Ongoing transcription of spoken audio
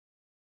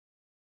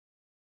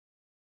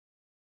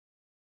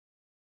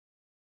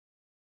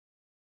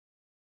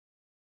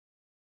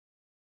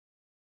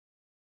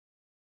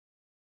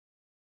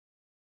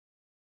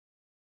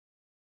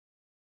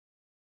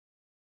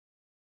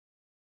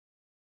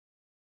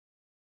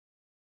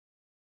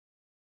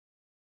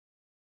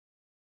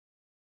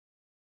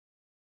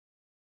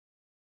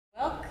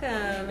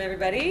Welcome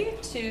everybody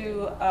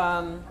to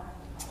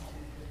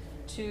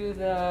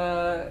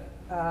the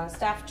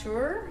staff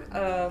tour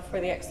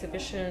for the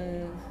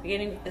exhibition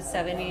beginning with the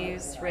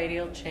 70s,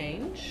 Radial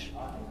Change.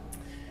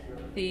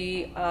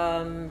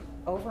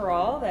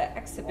 Overall, the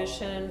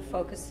exhibition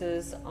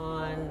focuses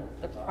on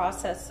the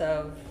process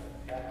of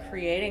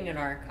creating an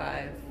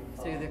archive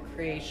through the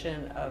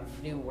creation of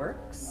new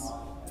works.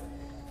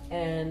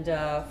 And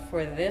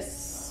for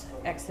this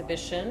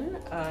exhibition,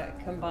 it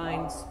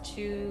combines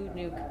two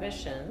new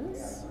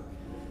commissions,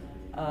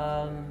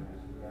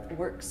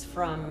 works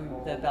from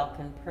the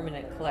Belkin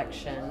permanent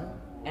collection,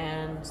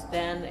 and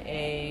then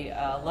a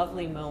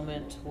lovely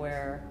moment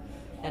where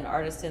an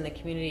artist in the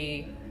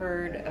community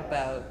heard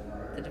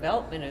about the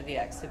development of the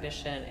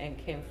exhibition and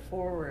came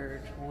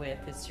forward with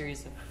a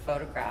series of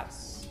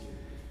photographs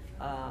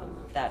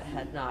that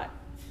had not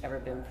ever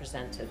been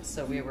presented.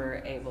 So we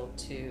were able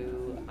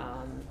to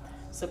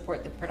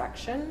support the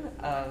production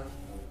of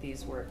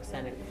these works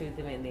and include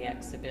them in the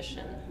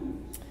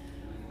exhibition.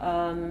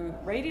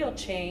 Radial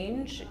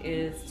Change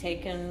is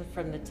taken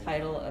from the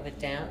title of a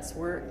dance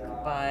work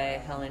by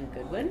Helen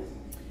Goodwin.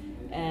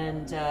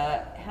 And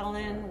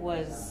Helen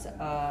was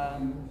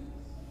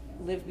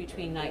lived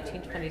between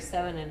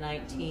 1927 and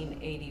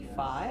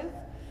 1985.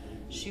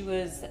 She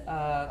was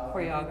a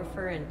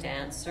choreographer and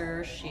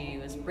dancer. She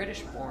was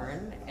British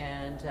born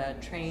and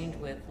trained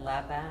with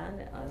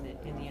Laban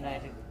in the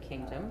United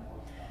Kingdom.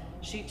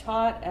 She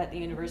taught at the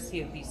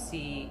University of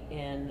BC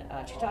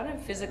she taught in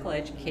physical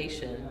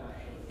education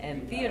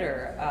and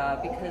theater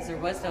because there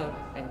was no,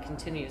 and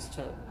continues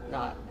to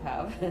not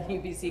have,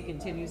 UBC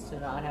continues to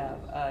not have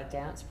a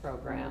dance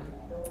program.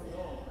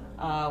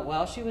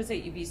 While she was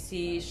at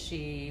UBC,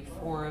 she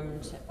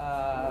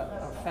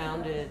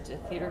founded a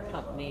theater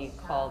company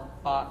called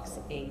Box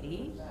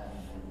 80,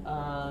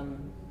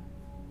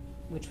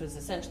 which was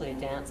essentially a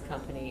dance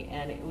company,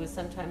 and it was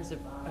sometimes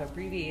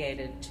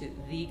abbreviated to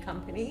The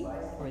Company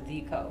or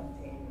The Co.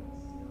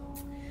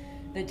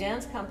 The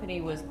dance company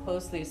was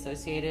closely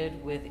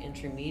associated with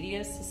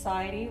Intermedia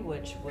Society,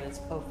 which was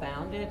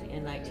co-founded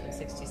in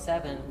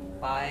 1967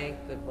 by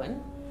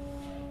Goodwin,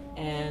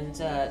 and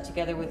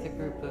together with a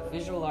group of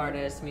visual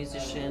artists,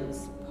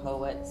 musicians,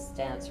 poets,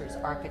 dancers,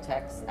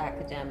 architects,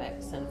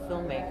 academics, and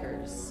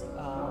filmmakers,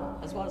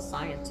 as well as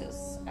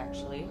scientists,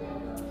 actually.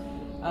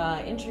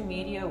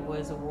 Intermedia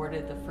was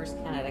awarded the first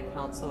Canada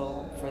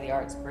Council for the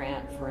Arts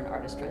grant for an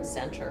artist-run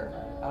centre,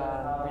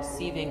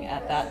 receiving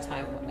at that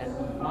time a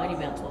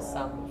monumental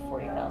sum of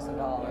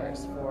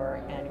 $40,000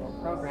 for annual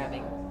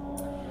programming.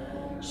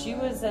 She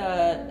was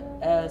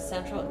a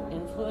central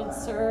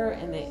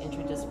influencer in the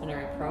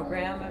interdisciplinary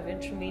program of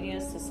Intermedia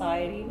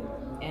Society,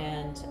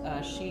 and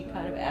she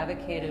kind of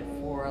advocated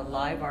for a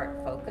live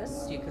art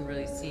focus. You can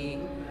really see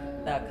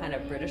that kind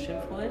of British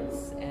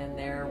influence and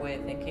their way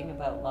of thinking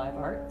about live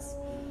arts.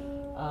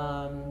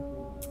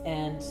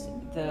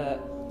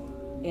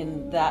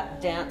 In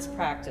that dance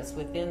practice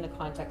within the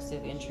context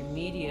of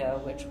Intermedia,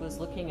 which was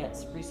looking at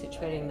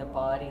resituating the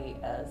body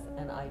as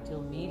an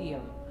ideal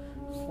medium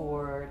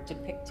for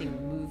depicting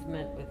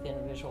movement within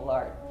visual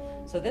art.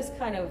 So this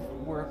kind of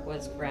work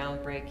was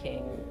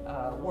groundbreaking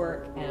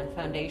work and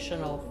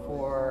foundational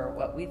for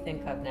what we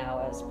think of now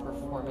as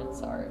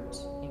performance art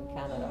in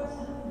Canada.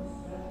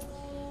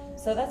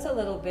 So that's a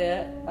little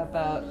bit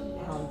about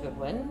Helen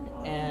Goodwin,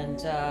 and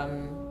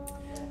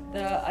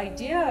the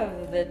idea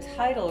of the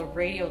title of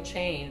Radial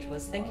Change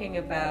was thinking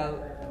about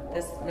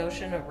this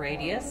notion of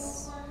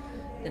radius,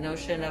 the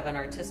notion of an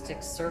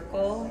artistic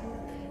circle,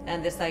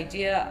 and this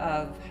idea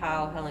of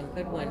how Helen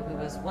Goodwin, who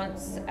was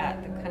once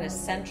at the kind of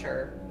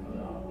center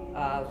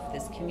of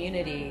this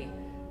community,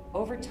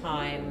 over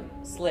time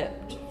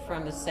slipped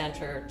from the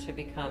center to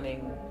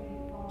becoming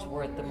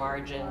toward the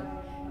margin,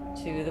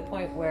 to the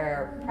point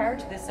where prior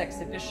to this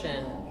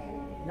exhibition,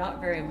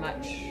 not very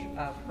much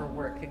of her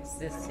work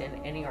exists in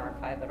any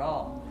archive at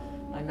all.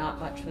 Not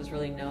much was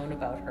really known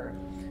about her.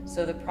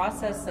 So the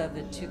process of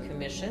the two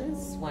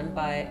commissions, one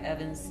by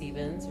Evan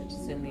Sebens, which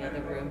is in the other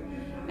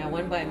room, and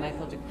one by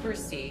Michael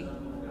DeCourcy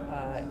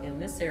in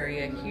this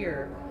area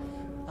here,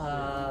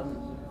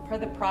 for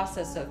the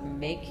process of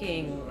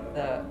making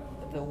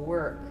the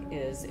work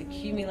is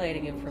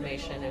accumulating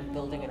information and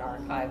building an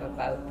archive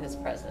about this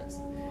presence,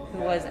 who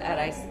was,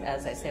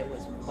 as I said,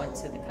 was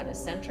once in the kind of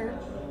center,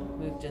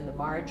 moved in the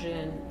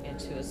margin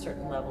into a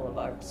certain level of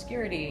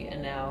obscurity,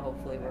 and now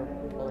hopefully we're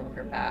pulling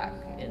her back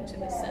into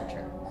the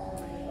center.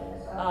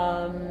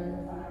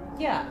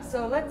 Yeah,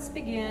 so let's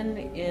begin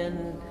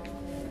in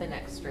the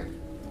next room.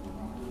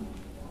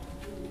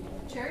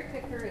 Cherry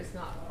Picker is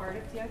not part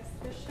of the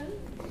exhibition.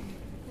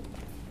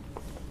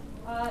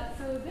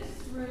 So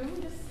this room,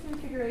 this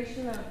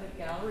configuration of the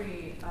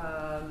gallery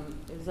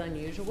is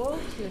unusual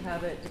to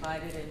have it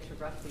divided into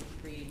roughly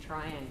 3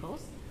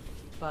 triangles,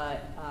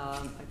 but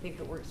I think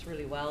it works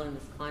really well in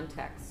this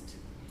context.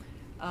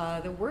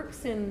 The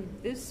works in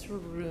this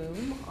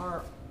room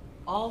are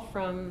all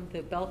from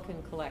the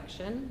Belkin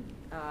collection,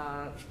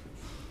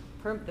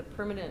 the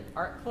permanent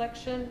art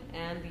collection,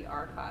 and the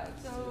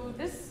archives. So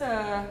this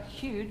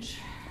huge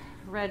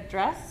red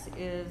dress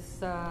is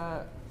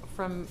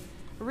from,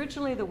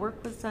 originally the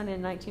work was done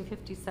in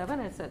 1957.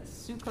 It's at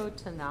Tsuko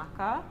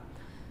Tanaka.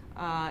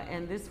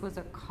 And this was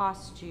a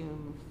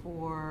costume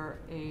for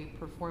a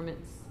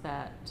performance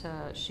that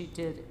she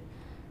did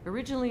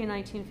originally in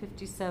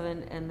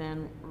 1957 and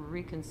then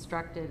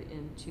reconstructed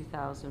in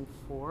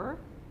 2004.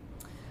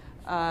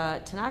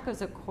 Tanaka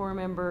is a core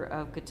member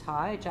of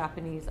Gatai, a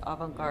Japanese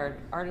avant-garde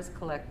artist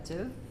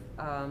collective,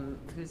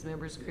 whose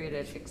members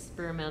created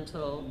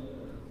experimental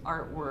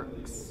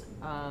artworks,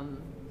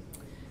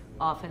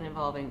 often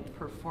involving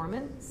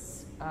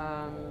performance.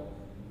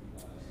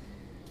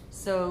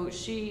 So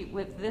she,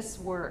 with this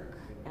work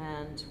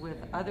and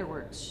with other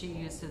works, she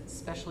used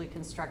specially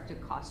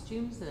constructed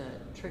costumes,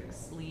 trick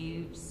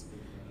sleeves,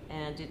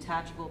 and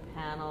detachable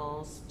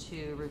panels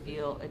to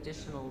reveal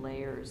additional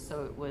layers.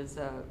 So it was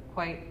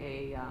quite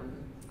a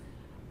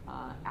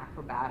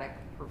acrobatic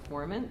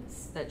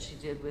performance that she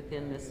did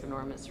within this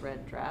enormous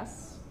red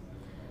dress.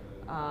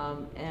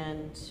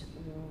 And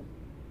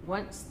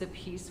once the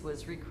piece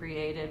was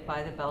recreated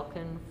by the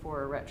Belkin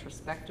for a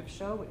retrospective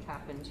show, which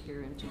happened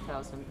here in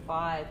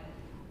 2005,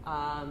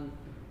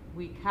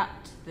 we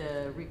kept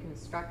the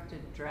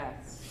reconstructed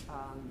dress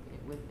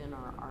within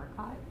our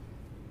archive.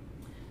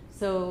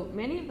 So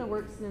many of the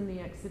works in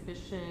the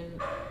exhibition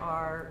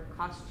are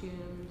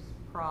costumes,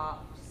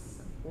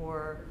 props,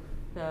 or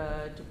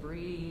the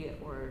debris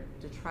or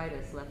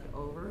detritus left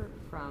over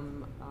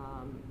from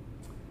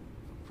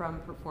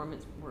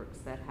performance works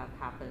that have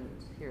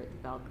happened here at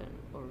the Belkin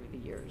over the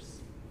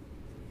years.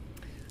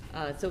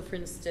 So for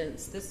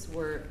instance, this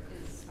work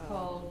is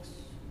called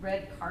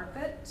Red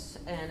Carpet,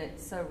 and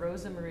it's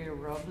Rosa Maria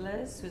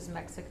Robles, who's a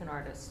Mexican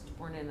artist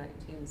born in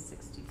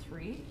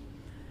 1963.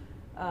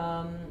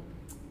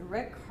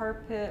 Red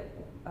Carpet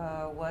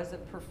was a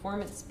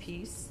performance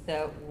piece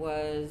that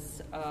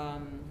was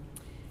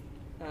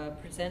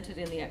presented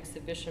in the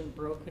exhibition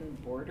Broken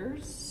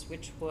Borders,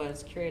 which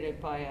was curated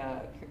by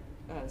a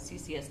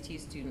CCST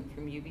student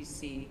from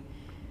UBC,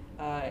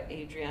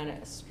 Adriana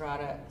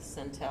Estrada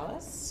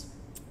Centelles.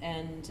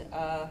 And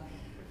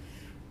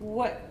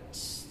what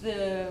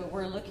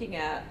we're looking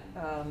at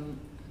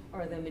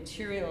are the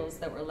materials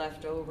that were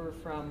left over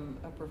from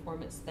a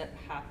performance that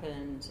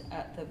happened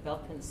at the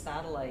Belkin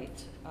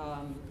Satellite,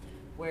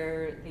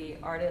 where the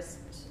artist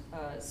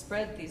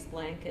spread these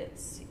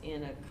blankets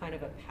in a kind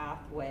of a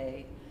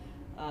pathway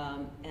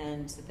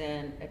and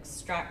then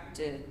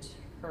extracted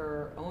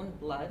her own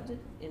blood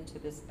into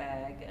this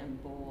bag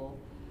and bowl,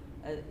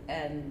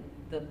 and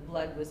the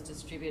blood was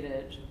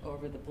distributed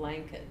over the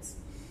blankets.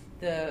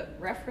 The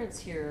reference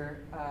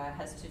here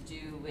has to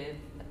do with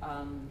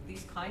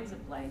these kinds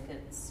of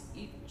blankets,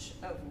 each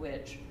of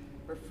which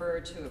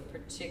refer to a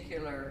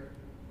particular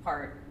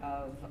part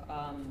of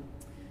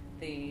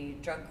the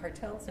drug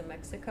cartels in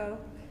Mexico.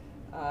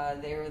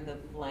 They were the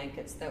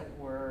blankets that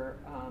were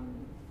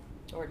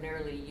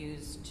ordinarily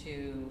used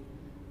to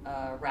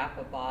wrap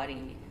a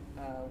body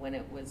when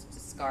it was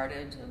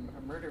discarded,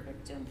 a murder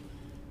victim,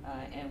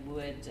 and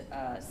would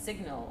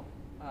signal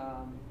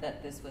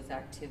that this was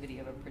activity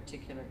of a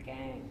particular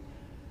gang.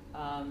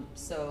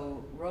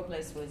 So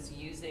Robles was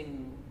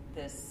using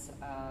this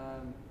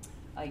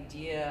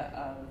idea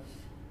of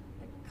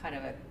kind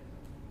of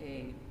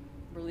a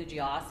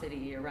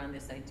religiosity around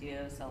this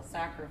idea of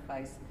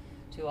self-sacrifice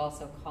to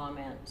also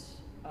comment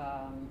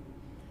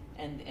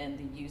and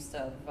the use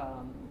of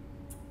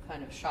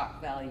kind of shock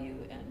value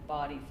and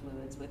body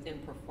fluids within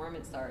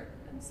performance art,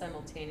 and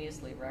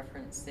simultaneously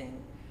referencing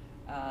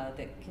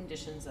the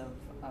conditions of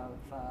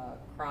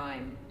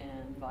crime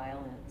and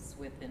violence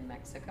within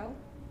Mexico.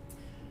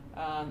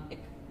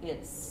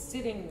 It's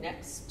sitting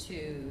next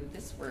to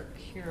this work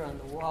here on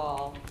the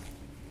wall,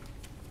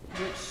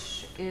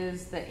 which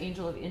is the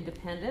Angel of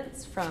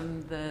Independence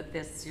from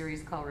this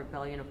series called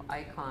Rebellion of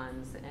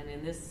Icons. And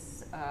in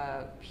this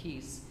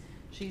piece,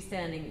 she's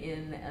standing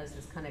in as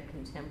this kind of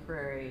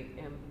contemporary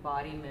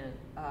embodiment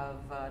of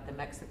the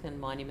Mexican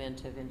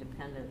Monument of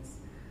Independence.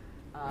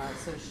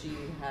 So she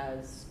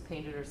has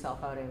painted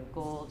herself out in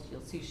gold.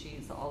 You'll see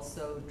she's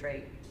also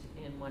draped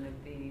in one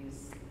of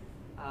these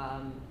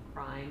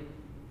crime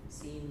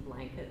scene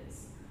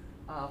blankets,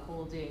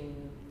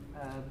 holding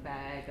a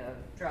bag of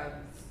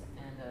drugs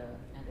and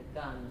a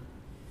gun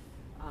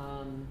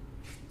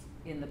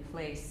in the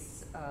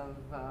place of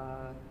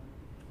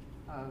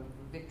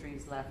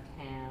Victory's left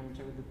hand,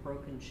 or the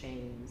broken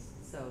chains.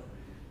 So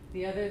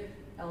the other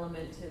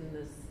element in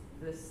this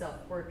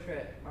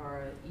self-portrait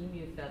are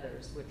emu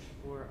feathers, which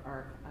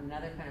are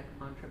another kind of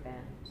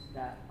contraband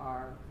that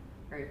are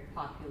very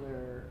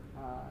popular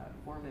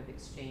form of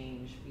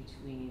exchange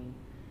between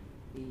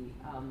the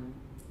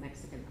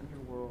Mexican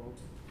underworld.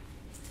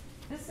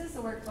 This is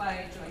a work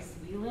by Joyce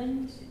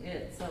Wieland.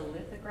 It's a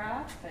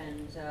lithograph,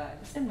 and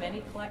it's in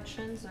many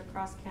collections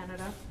across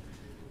Canada.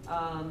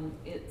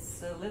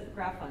 It's a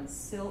lithograph on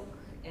silk,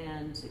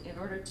 and in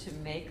order to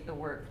make the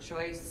work,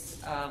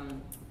 Joyce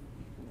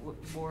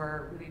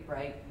wore really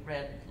bright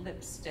red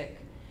lipstick.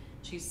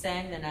 She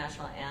sang the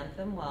national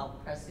anthem while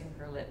pressing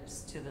her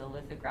lips to the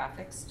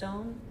lithographic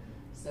stone.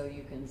 So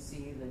you can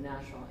see the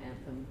national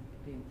anthem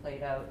being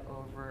played out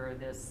over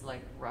this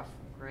like rough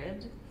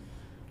grid.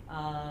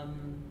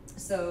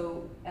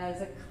 So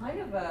as a kind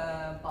of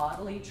a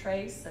bodily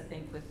trace, I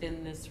think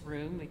within this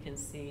room we can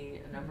see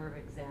a number of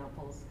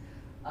examples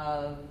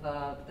of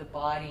the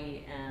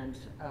body and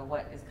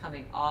what is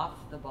coming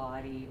off the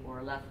body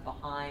or left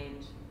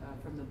behind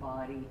from the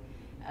body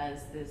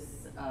as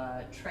this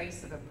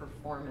trace of a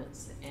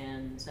performance.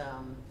 And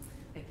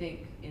I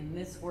think in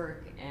this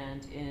work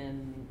and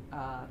in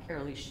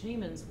Carolee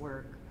Schneemann's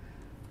work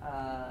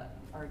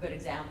are good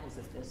examples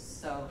of this.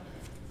 So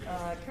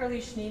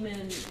Carolee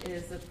Schneemann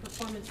is a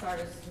performance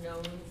artist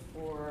known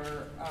for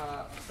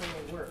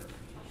her work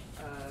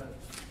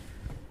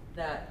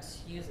that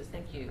uses,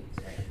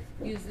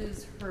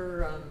 uses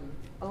her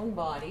own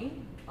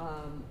body,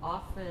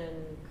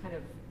 often kind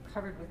of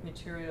covered with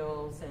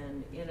materials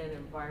and in an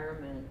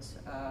environment,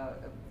 a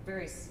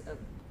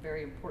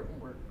very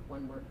important work,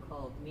 one work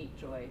called Meat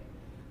Joy,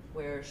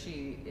 where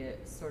she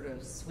is sort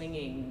of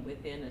swinging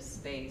within a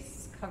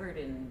space covered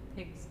in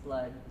pig's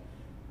blood,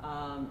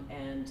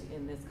 and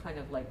in this kind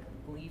of like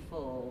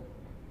gleeful,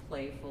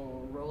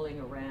 playful rolling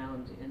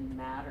around in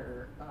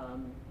matter,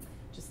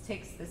 just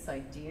takes this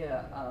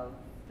idea of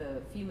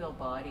the female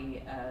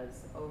body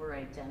as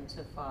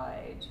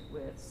over-identified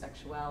with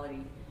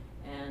sexuality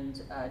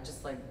and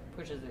just like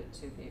pushes it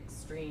to the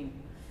extreme.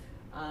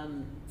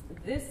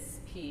 This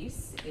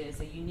piece is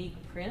a unique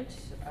print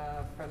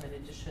from an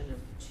edition of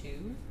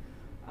 2,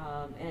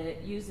 and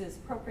it uses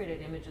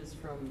appropriated images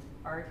from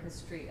art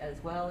history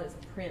as well as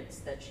prints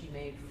that she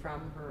made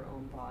from her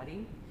own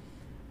body.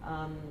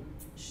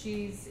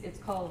 It's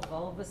called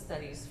Vulva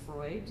Studies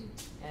Freud,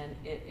 and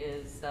it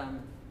is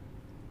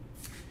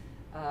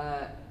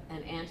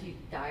an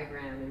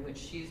anti-diagram in which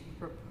she's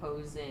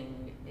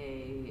proposing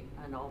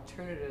an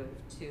alternative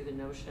to the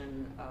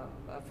notion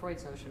of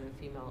Freud's notion of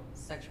female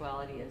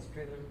sexuality as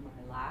driven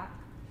by lack.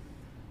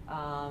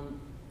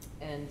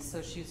 And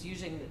so she's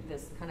using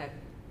this kind of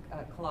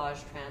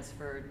collage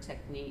transfer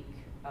technique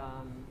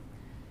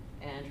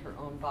and her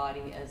own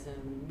body as a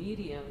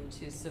medium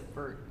to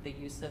subvert the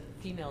use of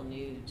female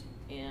nude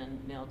in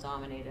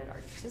male-dominated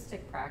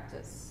artistic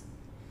practice.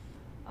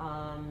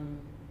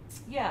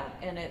 Yeah,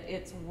 and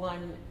it's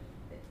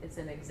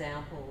an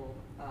example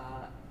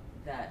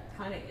that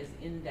kind of is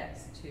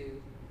indexed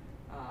to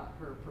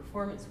her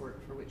performance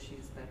work, for which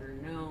she's better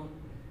known,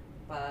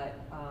 but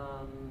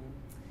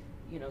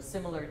you know,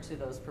 similar to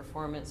those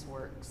performance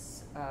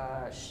works,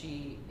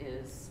 she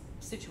is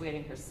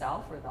situating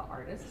herself, or the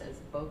artist, as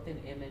both an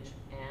image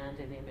and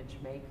an image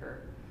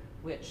maker,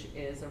 which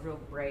is a real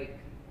break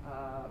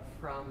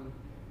from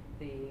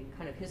the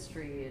kind of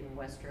history in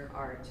Western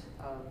art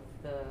of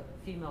the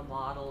female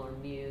model or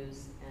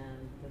muse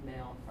and the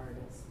male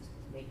artist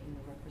making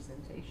the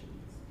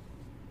representations.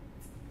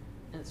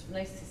 And it's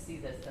nice to see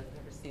this. I've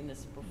never seen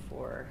this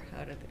before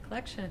out of the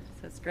collection,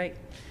 so it's great.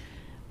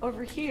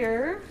 Over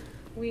here,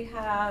 we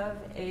have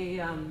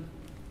a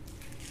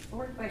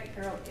work by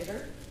Carol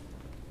Itter.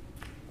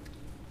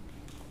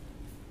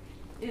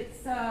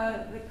 It's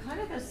the kind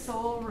of the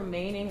sole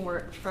remaining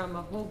work from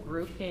a whole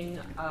grouping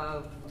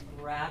of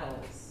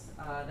rattles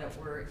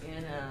that were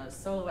in a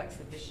solo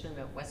exhibition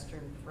at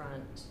Western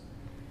Front.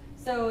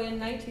 So in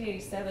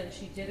 1987,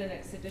 she did an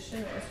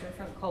exhibition at Western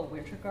Front called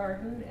Winter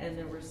Garden, and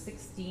there were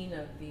 16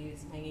 of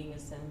these hanging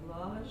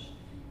assemblage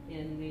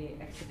in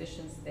the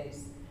exhibition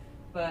space.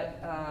 But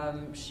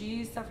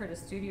she suffered a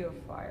studio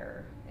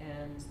fire,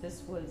 and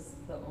this was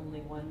the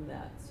only one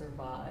that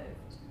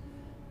survived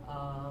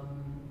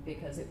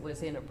because it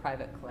was in a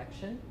private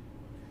collection.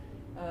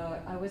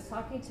 I was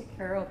talking to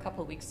Carol a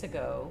couple weeks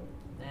ago,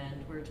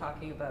 and we were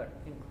talking about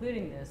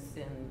including this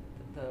in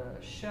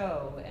the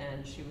show,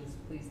 and she was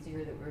pleased to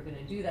hear that we were going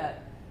to do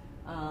that.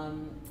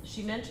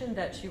 She mentioned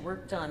that she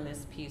worked on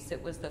this piece.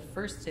 It was the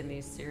first in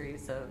these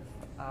series of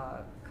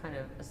kind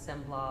of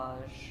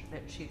assemblage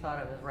that she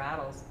thought of as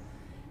rattles.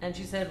 And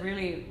she said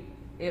really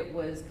it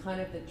was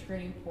kind of the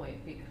turning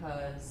point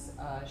because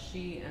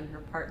she and her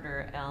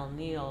partner, Al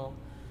Neal,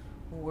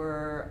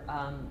 were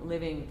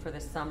living for the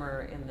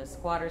summer in the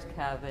squatter's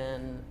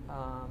cabin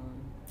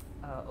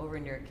over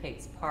near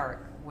Kate's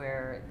Park,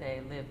 where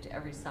they lived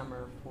every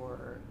summer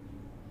for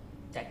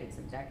decades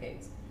and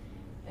decades.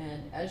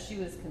 And as she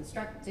was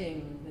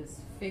constructing this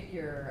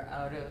figure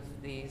out of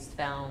these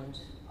found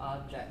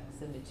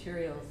objects and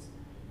materials,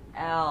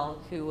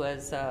 Al, who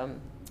was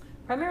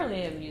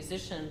primarily a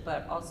musician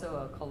but also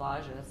a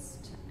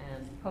collagist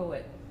and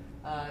poet,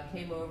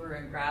 came over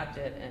and grabbed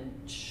it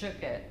and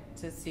shook it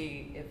to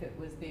see if it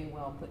was being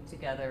well put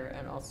together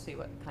and also see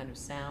what kind of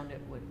sound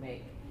it would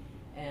make.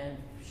 And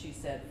she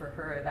said for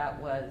her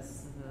that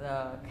was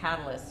the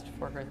catalyst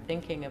for her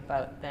thinking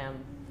about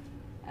them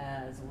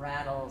as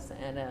rattles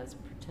and as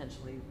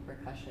potentially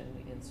percussion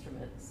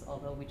instruments,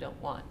 although we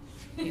don't want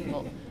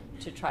people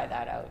to try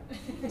that out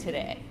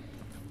today.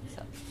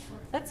 So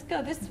let's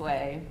go this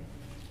way.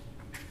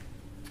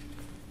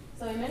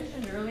 So I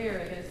mentioned earlier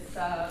this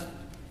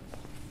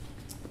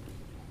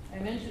I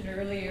mentioned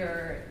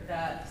earlier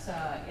that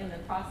in the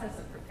process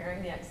of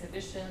preparing the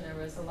exhibition, there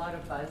was a lot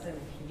of buzz in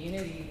the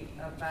community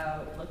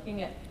about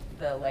looking at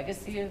the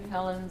legacy of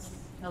Helen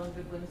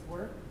Goodwin's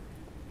work.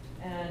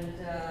 And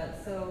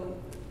so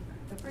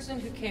the person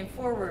who came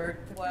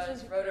forward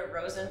was Rhoda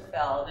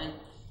Rosenfeld, and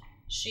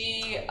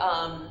she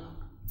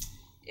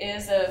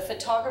is a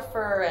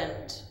photographer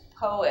and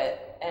poet,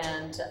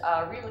 and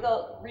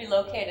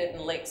relocated in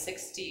the late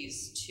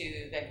 60s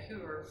to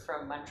Vancouver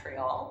from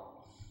Montreal.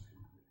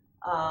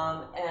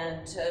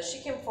 She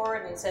came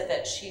forward and said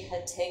that she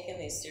had taken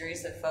these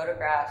series of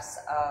photographs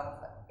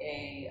of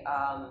a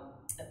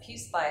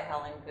piece by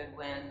Helen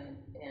Goodwin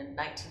in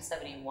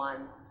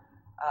 1971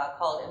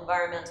 called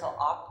Environmental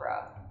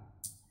Opera.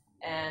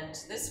 And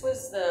this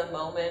was the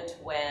moment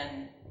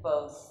when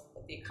both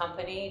the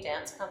company,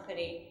 dance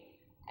company,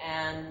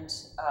 and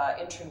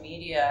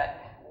Intermedia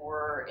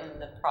were in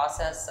the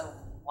process of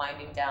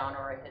winding down,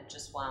 or it had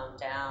just wound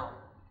down.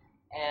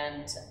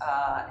 And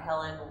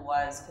Helen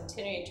was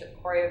continuing to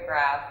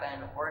choreograph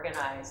and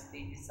organize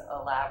these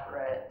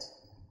elaborate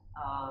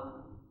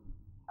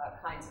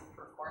kinds of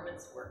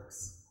performance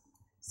works.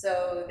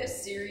 So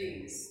this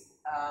series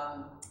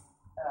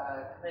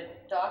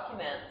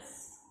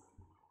documents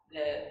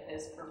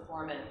this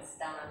performance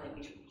down on the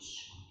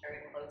beach,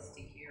 very close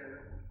to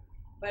here.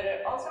 But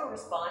it also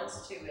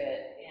responds to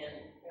it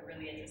in a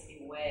really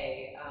interesting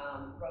way.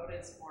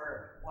 Rhoda's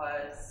work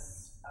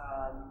was,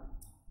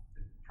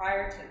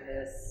 prior to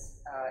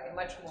this, a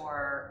much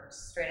more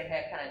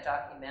straight-ahead kind of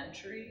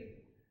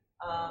documentary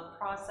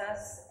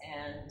process.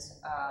 And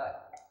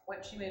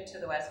when she moved to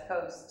the West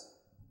Coast,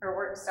 her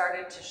work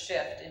started to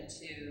shift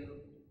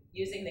into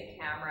using the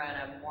camera in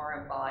a more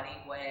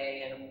embodied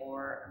way, in a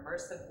more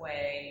immersive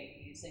way,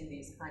 using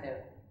these kind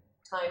of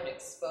timed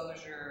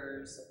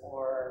exposures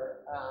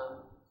or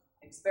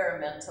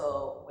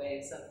experimental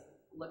ways of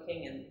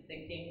looking and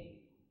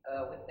thinking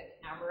with the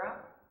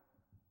camera.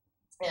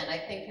 And I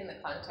think in the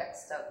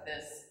context of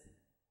this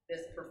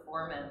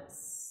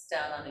performance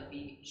down on the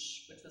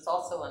beach, which was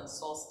also on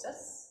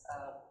solstice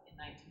in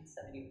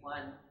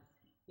 1971,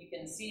 you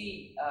can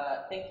see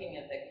thinking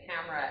of the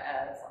camera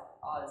as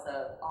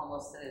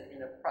almost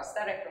in a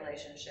prosthetic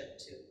relationship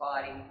to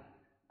body,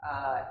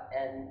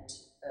 and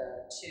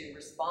to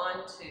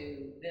respond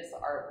to this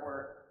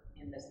artwork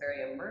in this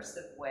very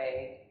immersive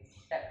way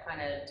that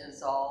kind of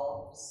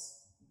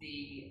dissolves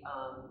the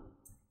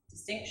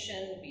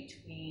distinction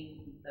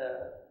between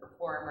the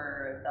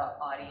performer, the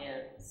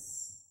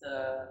audience,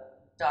 the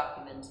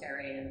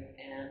documentarian,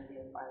 and the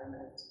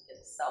environment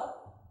itself.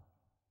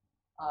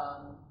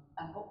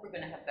 I hope we're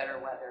going to have better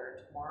weather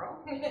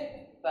tomorrow,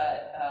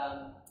 but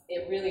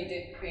it really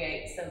did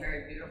create some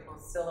very beautiful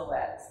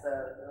silhouettes,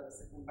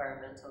 those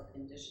environmental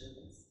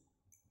conditions.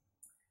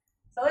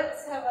 So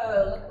let's have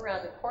a look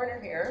around the corner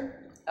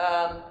here.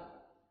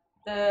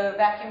 The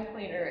vacuum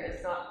cleaner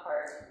is not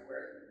hard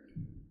work.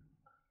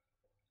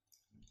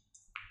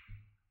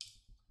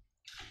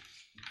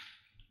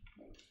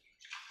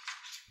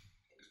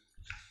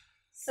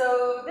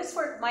 So this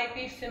work might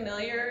be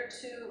familiar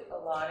to a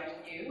lot of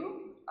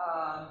you.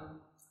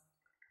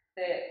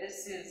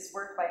 This is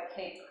work by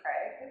Kate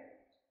Craig,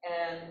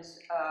 and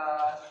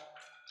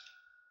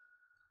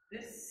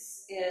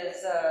this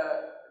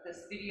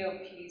video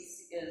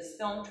piece is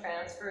film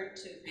transferred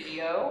to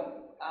video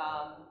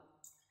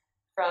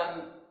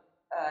from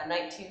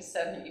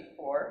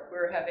 1974. We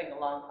were having a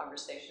long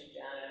conversation,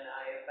 Janet and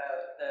I,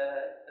 about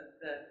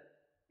the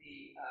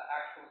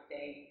actual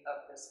date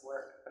of this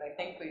work, but I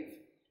think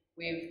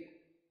we've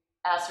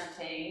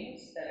ascertained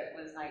that it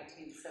was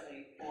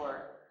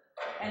 1974.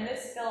 And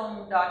this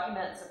film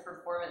documents a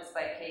performance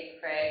by Kate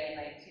Craig in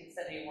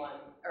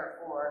 1971 or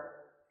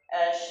 4,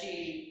 as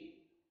she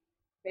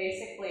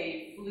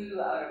basically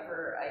flew out of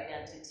her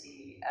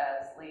identity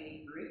as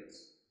Lady Brute.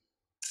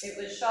 It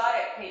was shot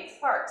at Kate's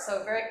Park,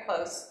 so very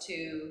close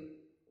to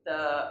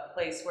the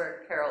place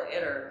where Carol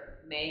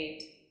Itter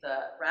made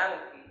the rattle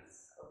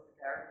piece over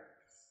there.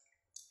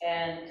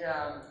 And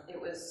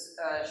it was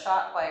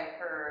shot by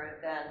her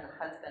then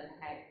husband,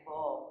 Hank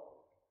Bull.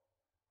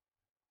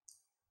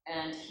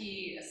 And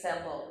he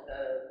assembled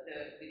the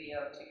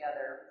video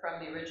together from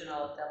the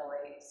original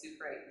AA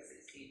Super 8 and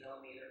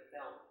 16mm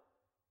film.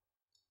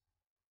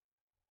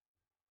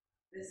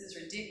 This is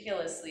a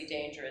ridiculously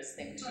dangerous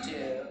thing to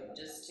do,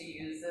 just to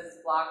use this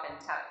block and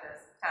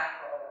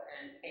tackle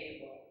and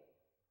cable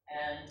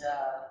and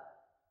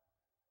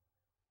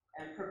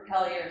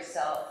propel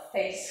yourself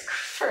face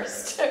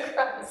first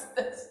across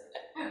this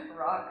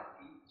rock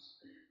beach.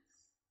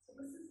 So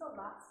this is the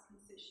last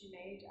piece that she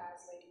made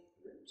as Lady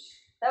Brute?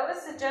 That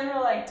was the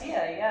general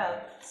idea,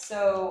 yeah.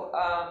 So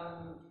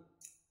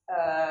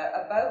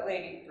about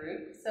Lady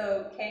Brute,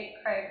 so Kate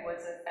Craig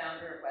was a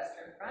founder of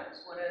Western Front,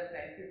 one of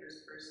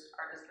Vancouver's first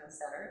artisan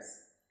centers,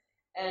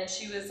 and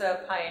she was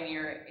a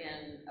pioneer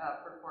in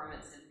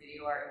performance and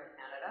video art in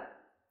Canada.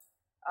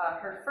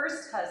 Her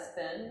first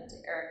husband,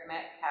 Eric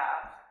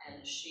Metcalf,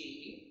 and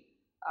she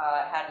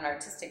had an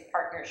artistic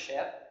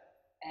partnership,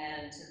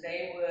 and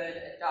they would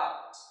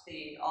adopt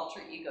the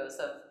alter egos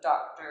of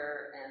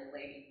Dr. and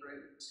Lady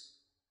Brute.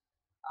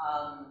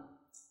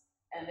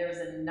 And there was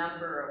a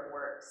number of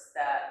works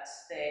that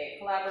they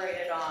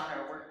collaborated on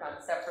or worked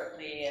on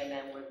separately and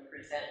then would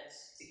present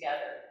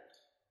together.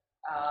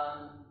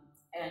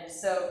 And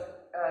so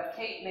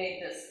Kate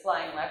made this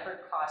flying leopard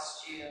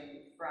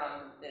costume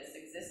from this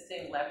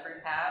existing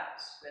leopard hat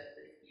with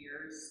the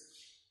ears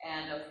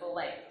and a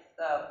full-length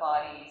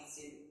body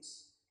suit,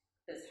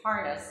 this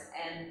harness,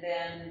 and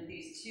then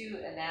these two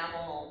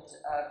enameled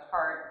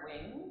carved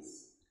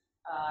wings.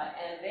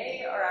 And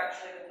they are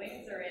actually, the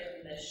wings are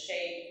in the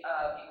shape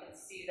of, you can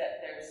see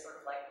that they're sort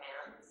of like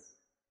hands.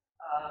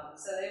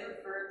 So they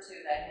refer to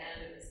the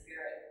hand of the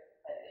spirit.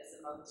 That is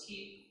a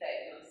motif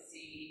that you'll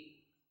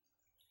see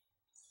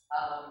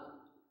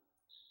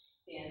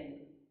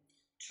in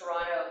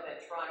Toronto, the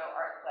Toronto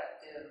Art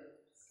Collective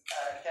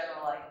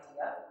general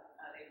idea.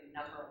 They have a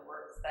number of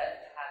works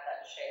that have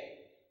that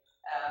shape,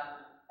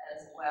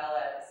 as well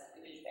as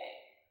Image Bank.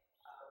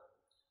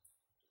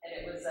 And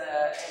it was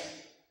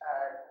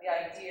the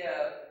idea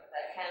of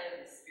the hand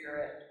of the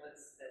spirit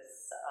was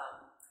this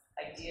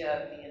idea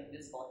of the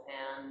invisible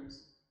hand,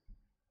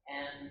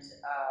 and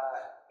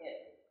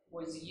it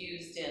was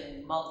used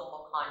in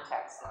multiple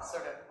contexts. It's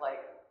sort of like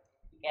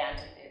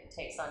it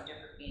takes on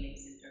different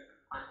meanings in different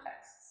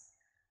contexts.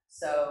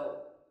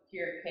 So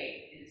here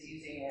Kate is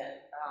using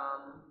it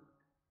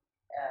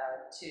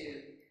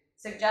to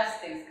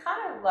suggest these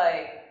kind of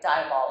like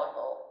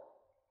diabolical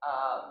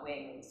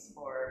wings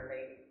for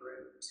Lady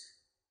Brute.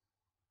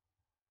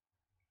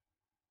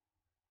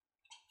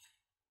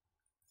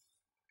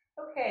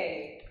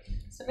 Okay,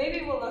 so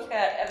maybe we'll look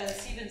at Evan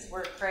Stevens'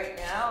 work right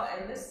now,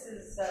 and this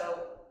is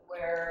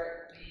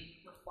where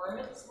the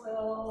performance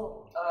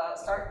will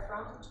start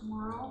from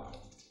tomorrow.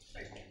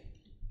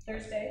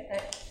 Thursday.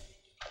 Okay.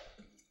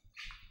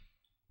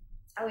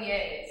 Oh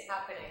yay, it's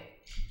happening.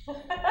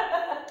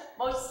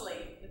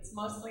 It's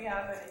mostly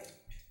happening.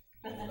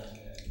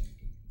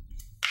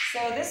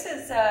 So this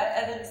is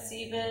Evan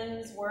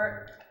Stevens'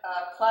 work,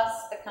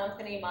 plus the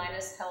company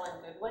minus Helen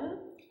Goodwin.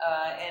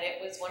 And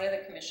it was one of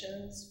the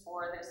commissions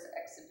for this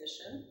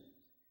exhibition.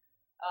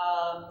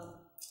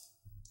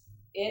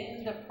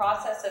 In the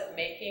process of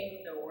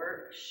making the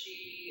work,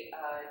 she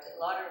did a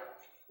lot of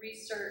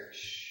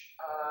research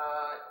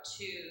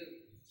to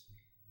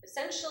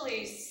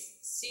essentially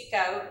seek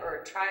out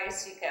or try to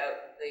seek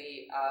out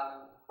the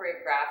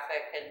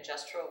choreographic and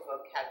gestural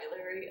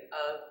vocabulary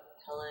of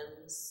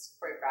Helen's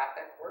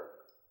choreographic work.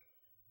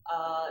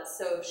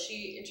 So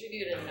she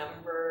interviewed a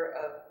number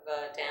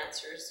of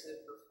dancers who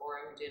had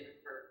performed in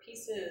her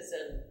pieces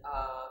and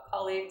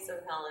colleagues of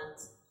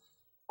Helen's,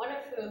 one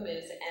of whom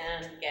is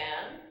Anne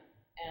Gann,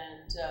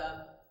 and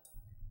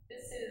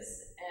this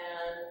is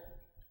Anne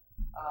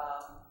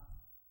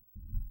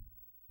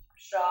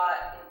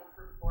shot in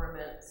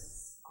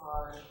performance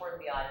on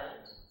Hornby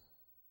Island,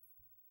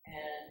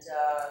 and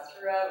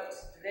throughout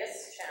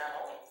this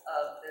channel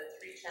of the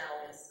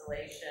 3-channel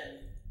installation,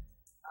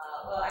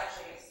 well,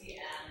 actually, you see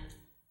Anne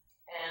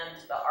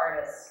and the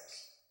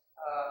artist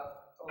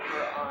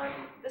over on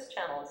this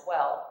channel as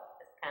well,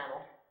 this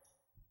panel.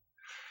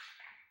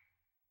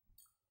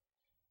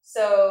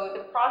 So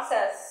the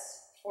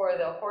process for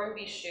the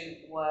Hornby shoot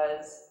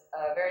was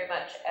very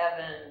much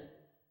Evan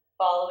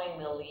following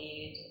the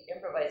lead,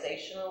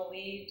 improvisational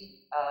lead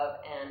of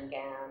Anne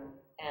Gann,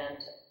 and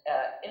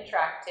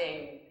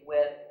interacting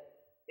with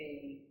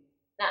the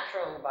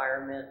natural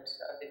environment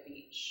of the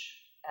beach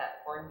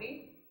at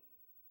Hornby.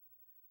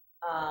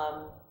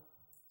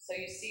 So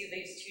you see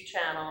these two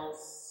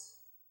channels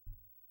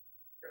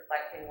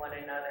reflecting one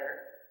another,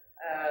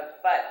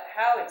 but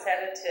how it's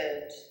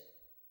edited,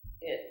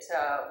 it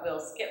will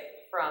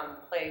skip from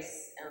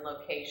place and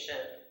location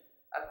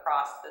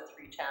across the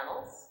 3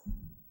 channels.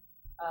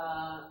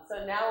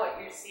 So now what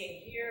you're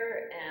seeing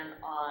here and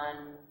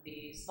on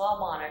the small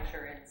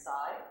monitor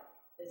inside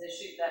is a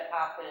shoot that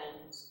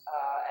happened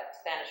at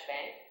Spanish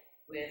Bank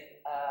with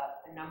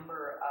a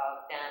number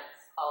of dance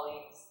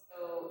colleagues.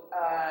 So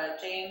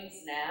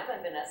James Nam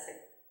and Vanessa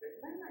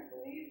Goodman, I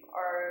believe,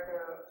 are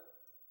the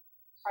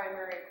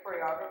primary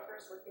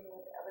choreographers working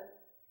with Evan.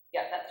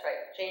 Yeah, that's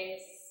right.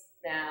 James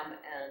Nam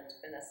and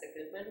Vanessa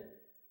Goodman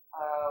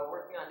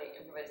working on the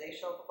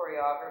improvisational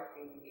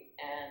choreography,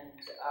 and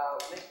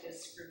with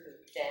this group of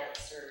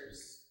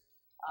dancers,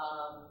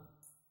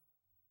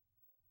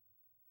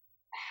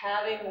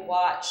 having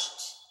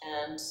watched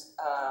and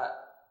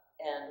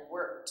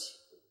worked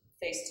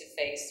face to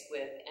face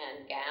with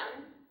Anne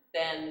Gann,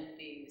 then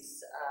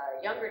these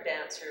younger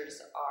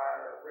dancers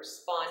are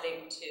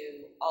responding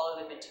to all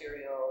of the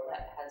material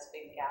that has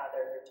been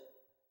gathered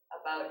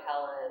about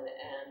Helen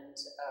and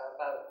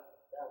about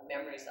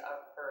memories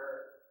of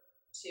her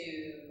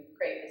to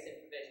create this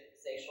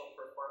improvisational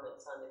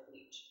performance on the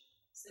beach.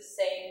 It's the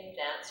same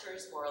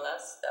dancers, more or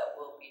less, that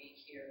will be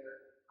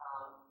here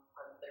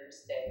on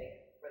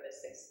Thursday for the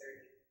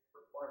 6:30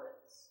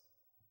 performance.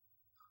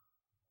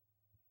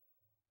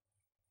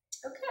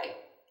 Okay.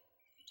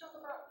 Can you talk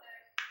about the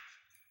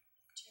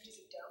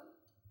changes of dome?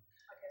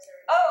 Like, is there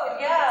Oh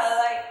yeah,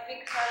 like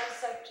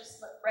because I've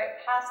just looked right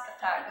past the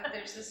fact that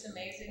there's this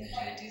amazing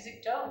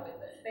geodesic dome in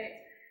the space.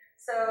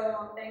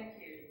 So thank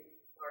you,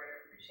 Lori, I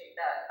appreciate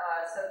that.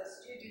 So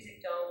this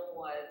geodesic dome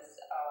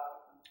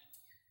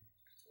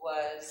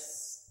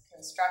was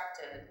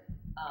constructed,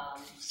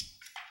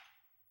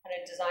 kind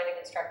of designed and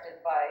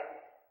constructed by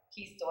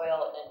Keith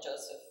Doyle and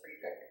Joseph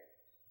Friedrich.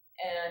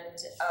 And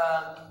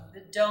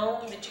the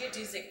dome, the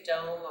geodesic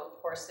dome,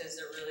 of course, is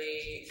a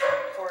really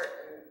important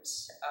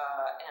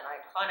and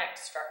iconic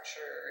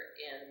structure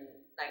in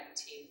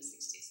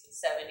 1960s and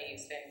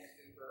 70s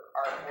Vancouver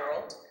art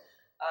world.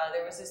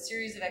 There was a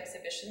series of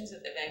exhibitions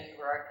at the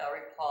Vancouver Art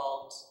Gallery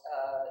called,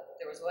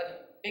 there was one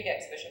big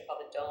exhibition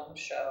called the Dome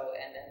Show,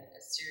 and then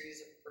a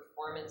series of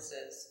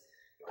performances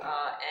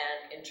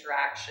and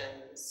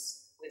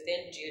interactions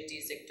within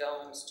geodesic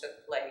domes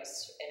took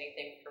place,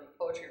 anything from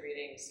poetry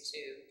readings to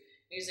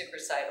music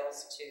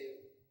recitals to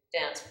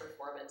dance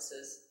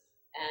performances.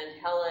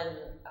 And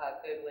Helen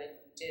Goodwin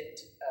did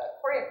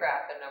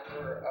choreograph a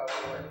number of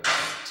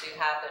works to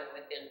happen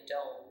within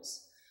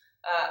domes.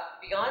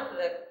 Beyond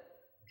the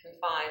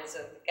confines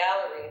of the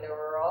gallery, there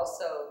were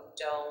also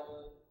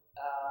dome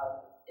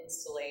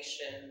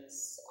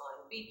installations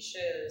on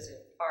beaches,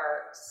 in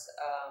parks,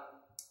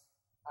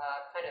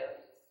 kind of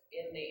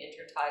in the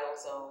intertidal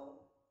zone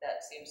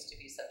that seems to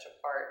be such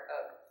a part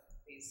of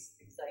these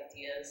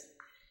ideas.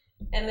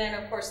 And then,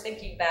 of course,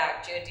 thinking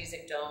back,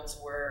 geodesic domes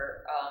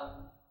were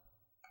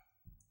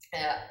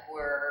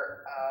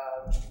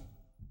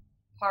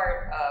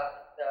part of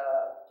the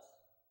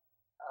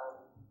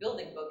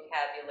building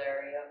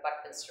vocabulary of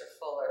Buckminster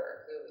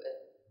Fuller, who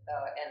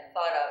and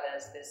thought of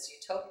as this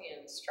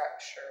utopian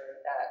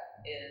structure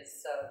that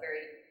is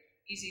very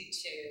easy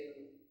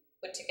to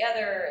put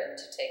together and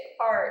to take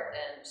apart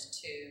and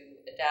to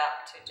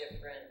adapt to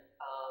different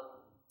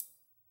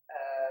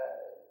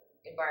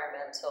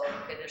environmental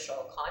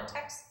conditional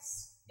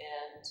contexts.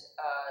 And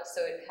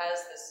so it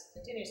has this,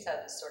 continues to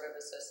have this sort of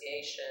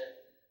association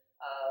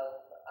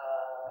of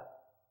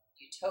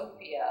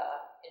utopia.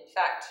 In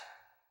fact,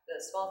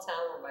 the small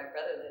town where my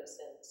brother lives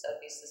in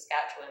southeast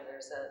Saskatchewan,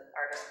 there's an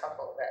artist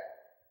couple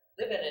that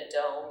live in a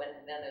dome,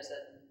 and then there's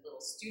a little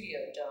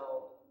studio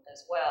dome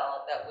as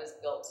well that was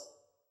built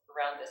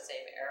around the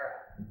same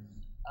era,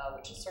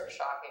 which is sort of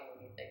shocking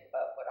when you think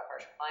about what a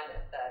harsh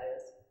climate that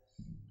is.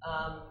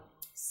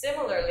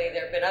 Similarly,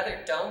 there have been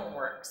other dome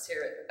works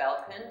here at the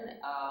Belkin.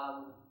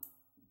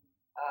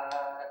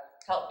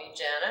 Help me,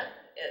 Jana.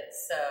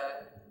 It's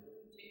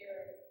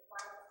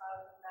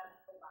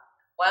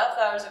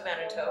Wildflowers of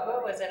Manitoba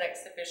was an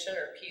exhibition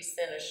or piece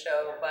in a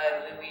show by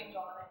Louis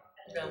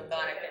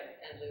Gonick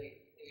and Louis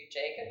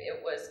Jacob.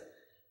 It was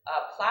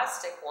a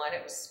plastic one.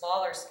 It was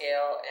smaller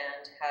scale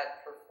and had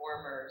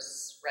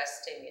performers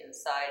resting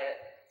inside it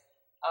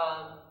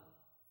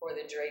for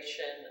the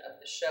duration of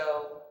the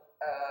show.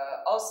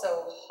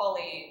 Also,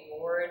 Holly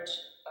Ward,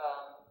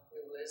 who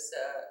was,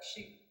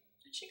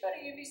 did she go to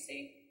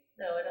UBC?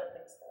 No, I don't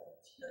think so.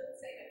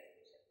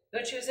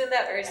 But she was in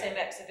that very same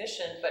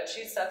exhibition, but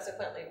she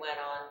subsequently went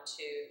on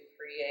to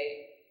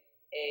create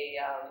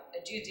a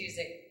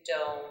geodesic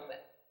dome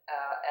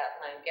at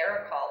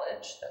Langara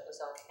College that was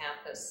on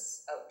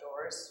campus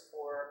outdoors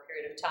for a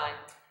period of time,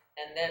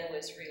 and then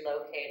was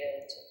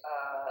relocated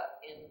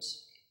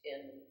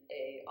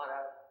on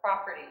a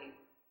property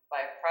by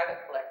a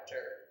private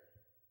collector.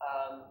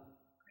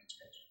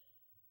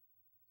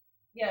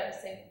 Yeah, the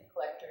same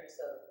collectors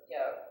of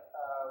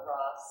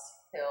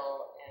Ross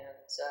Hill and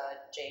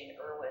Jane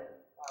Irwin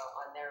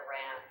on their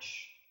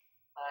ranch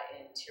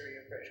in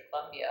interior British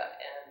Columbia,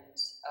 and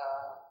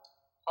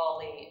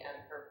Holly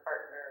and her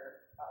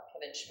partner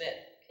Kevin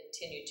Schmidt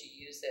continue to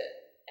use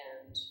it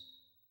and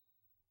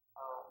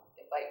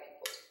invite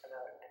people to come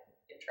out and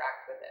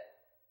interact with it.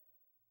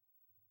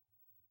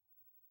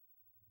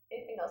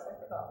 Anything else I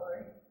forgot,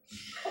 Lori?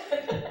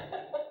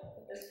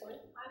 At this point?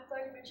 I'm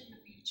glad you mentioned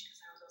the beach, because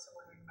I was also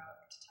wondering about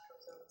intertidal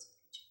zones and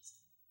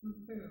beaches.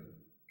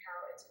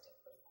 How it's a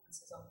different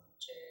performances on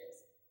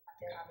beaches, at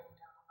the cabin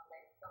down on the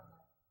lake, on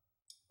the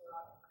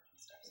and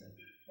stuff. So,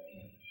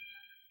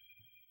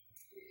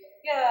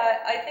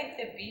 yeah, I think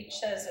the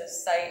beach as a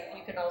site,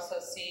 you can also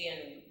see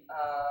in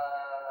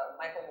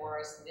Michael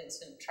Morris and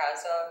Vincent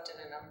Trazov did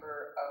a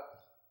number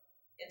of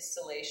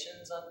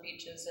installations on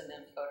beaches and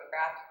then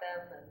photographed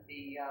them, and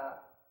the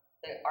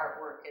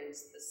artwork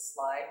is the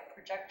slide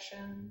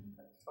projection,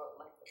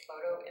 like the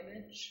photo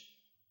image.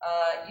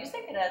 You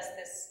think it has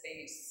this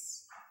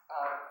space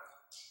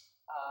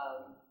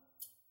of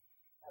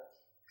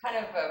kind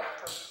of a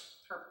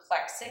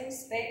perplexing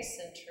space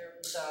in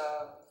terms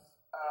of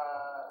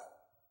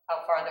how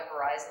far the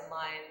horizon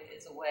line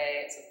is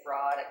away. It's a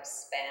broad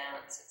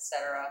expanse,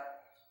 etc.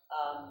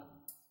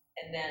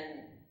 And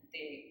then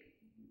the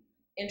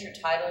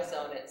intertidal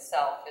zone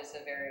itself is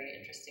a very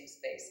interesting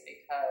space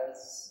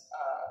because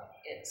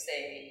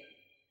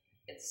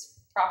it's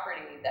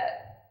property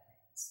that,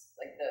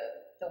 like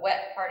the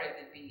wet part of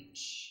the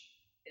beach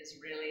is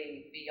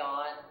really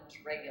beyond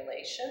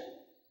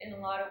regulation in a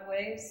lot of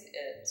ways.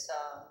 It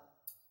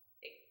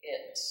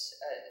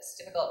it's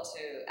difficult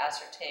to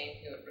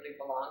ascertain who it really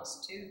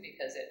belongs to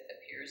because it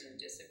appears and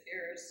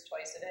disappears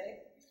twice a day.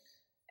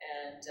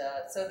 And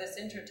so this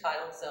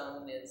intertidal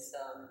zone is,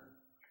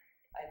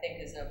 I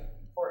think, is an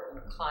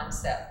important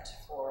concept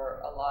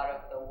for a lot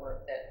of the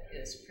work that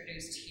is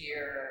produced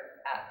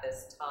here at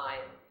this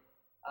time,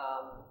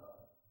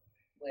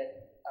 with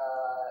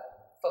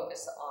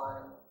focus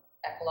on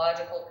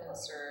ecological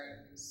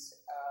concerns,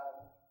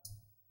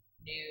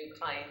 new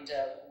kind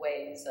of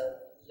ways of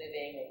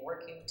living and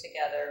working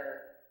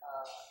together,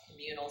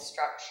 communal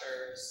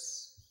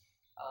structures,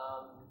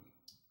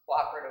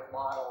 cooperative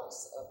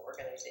models of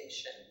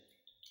organization,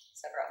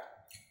 etc.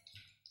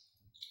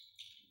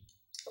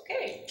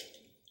 Okay,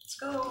 let's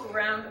go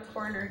around the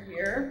corner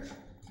here.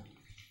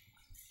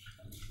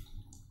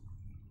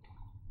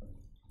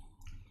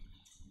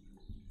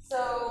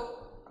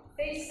 So,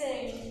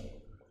 facing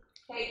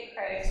Kate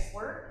Craig's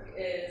work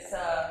is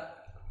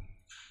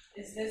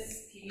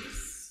this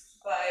piece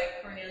by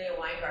Cornelia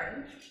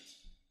Weingarten.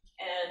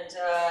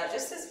 And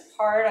this is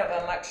part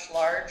of a much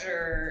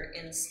larger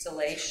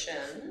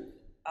installation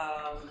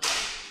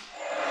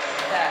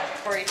that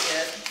Corey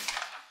did,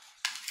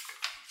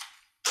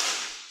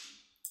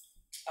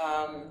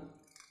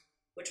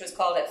 which was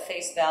called At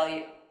Face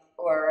Value,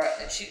 or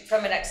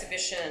from an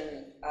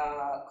exhibition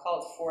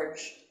called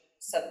Forge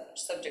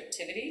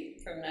Subjectivity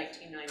from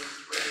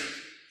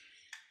 1993.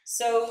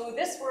 So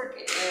this work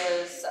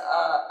is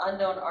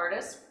Unknown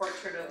Artist,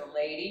 Portrait of a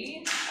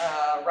Lady,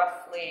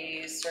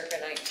 roughly circa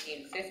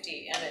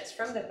 1950, and it's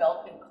from the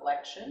Belkin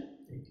collection.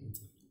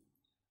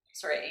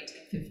 Sorry,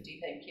 1850,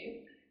 thank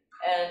you.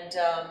 And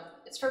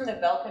it's from the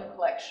Belkin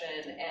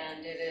collection,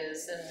 and it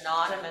is an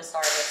anonymous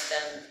artist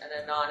and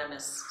an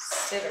anonymous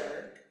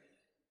sitter.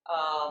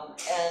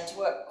 And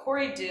what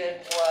Corey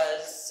did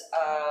was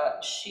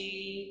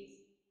she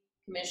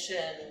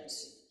commissioned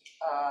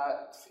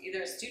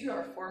either a student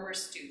or a former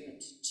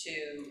student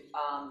to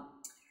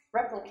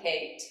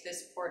replicate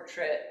this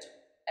portrait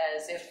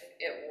as if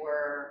it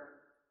were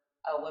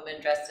a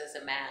woman dressed as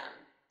a man.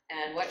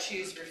 And what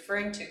she was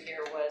referring to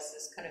here was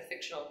this kind of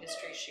fictional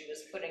history she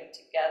was putting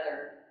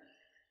together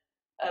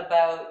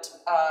about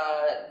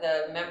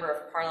the Member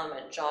of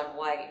Parliament, John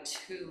White,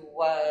 who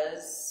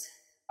was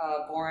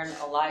born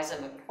Eliza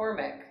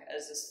McCormick,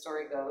 as the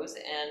story goes,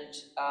 and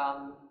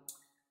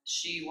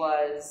she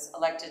was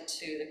elected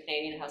to the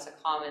Canadian House of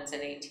Commons in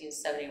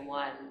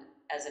 1871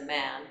 as a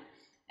man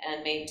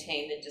and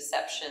maintained the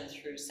deception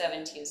through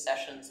 17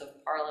 sessions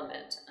of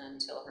Parliament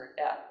until her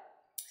death.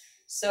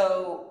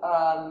 So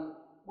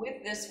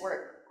with this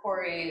work,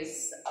 Corey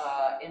is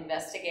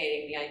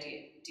investigating the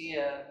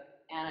idea of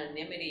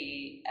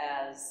anonymity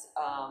as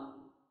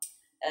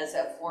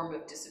a form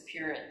of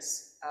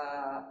disappearance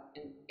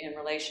in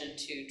relation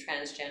to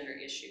transgender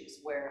issues,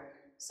 where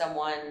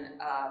someone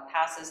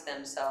passes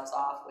themselves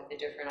off with a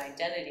different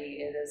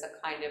identity. It is a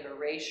kind of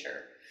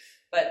erasure.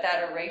 But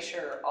that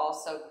erasure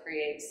also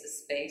creates the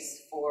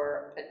space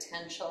for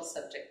potential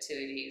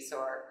subjectivities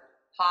or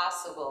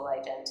possible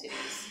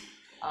identities.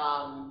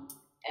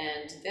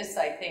 And this,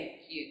 I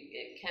think,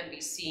 it can be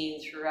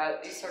seen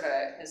throughout these sort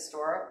of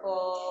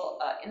historical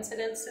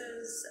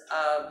incidences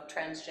of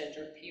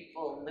transgender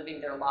people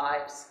living their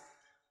lives,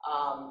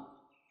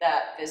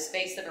 that the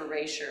space of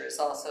erasure is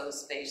also a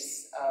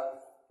space of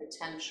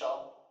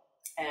potential,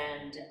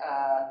 and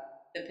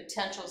the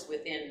potentials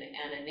within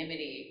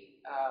anonymity,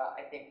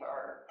 I think,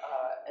 are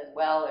as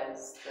well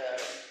as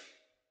the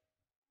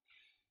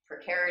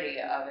precarity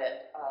of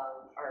it,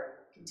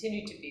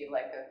 continue to be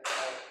like a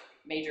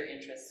major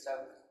interest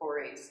of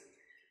Corey's.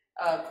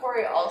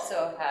 Corey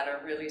also had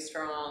a really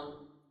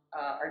strong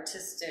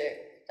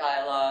artistic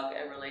dialogue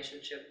and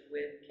relationship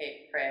with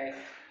Kate Craig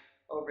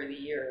over the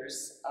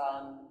years.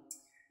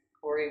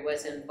 Corey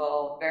was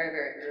involved very,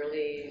 very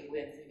early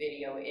with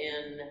Video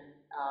in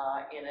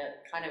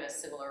a kind of a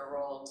similar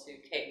role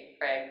to Kate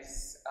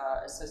Craig's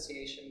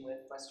association with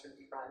Western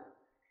Front.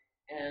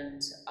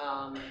 And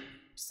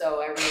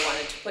so I really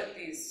wanted to put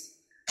these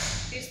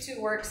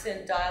two works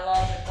in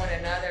dialogue with one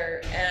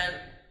another, and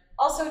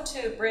also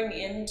to bring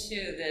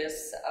into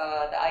this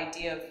the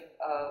idea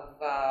of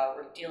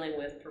we're dealing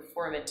with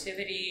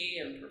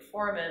performativity and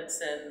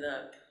performance and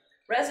the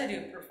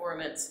residue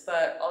performance,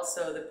 but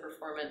also the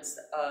performance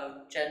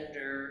of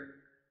gender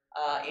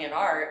in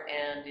art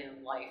and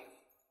in life.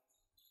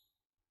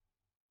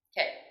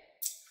 Okay,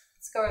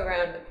 let's go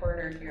around the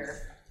corner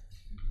here.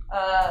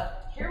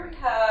 Here we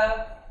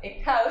have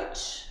a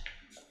couch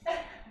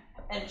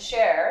and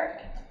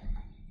chair.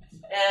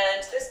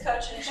 And this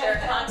couch and chair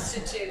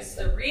constitutes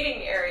the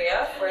reading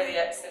area for the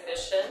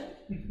exhibition.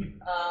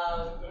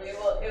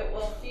 It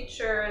will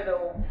feature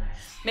the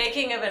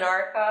making of an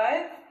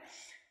archive,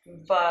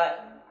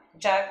 but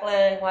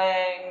Jacqueline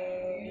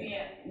Wang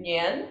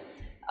Yin.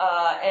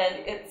 And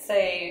it's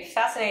a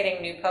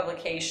fascinating new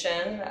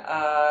publication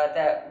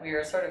that we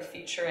are sort of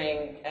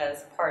featuring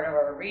as part of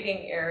our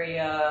reading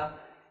area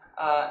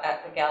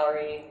at the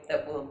gallery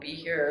that will be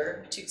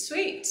here toot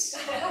sweet.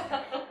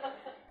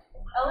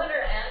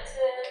 Eleanor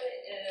Anton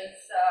is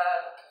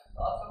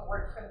also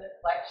worked from the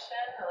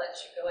collection. I'll let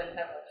you go and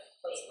have a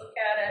close look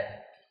at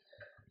it.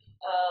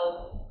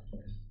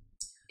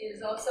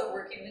 Is also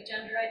working with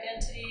gender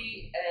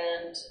identity,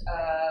 and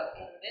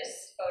in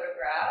this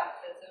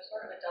photograph, it's a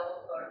sort of a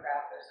double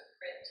photograph. There's a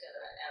print and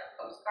a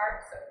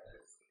postcard, so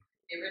there's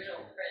the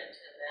original print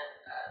and then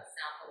a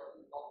sample of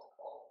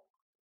multiple.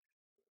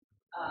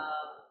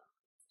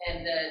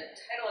 And the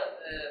title of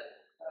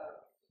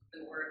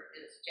the work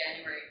is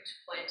January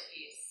 20,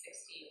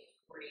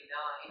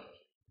 1649.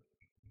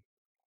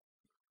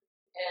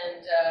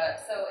 And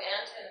so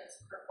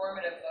Anton's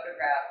performative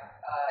photograph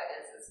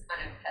is this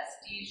kind of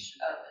pastiche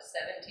of the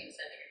 17th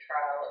century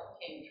trial of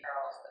King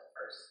Charles I.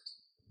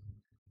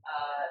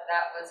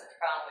 That was a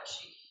trial in which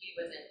he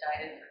was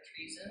indicted for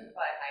treason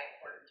by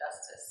High Court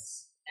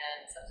Justice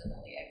and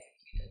subsequently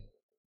executed.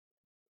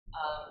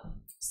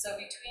 So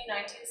between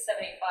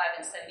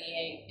 1975 and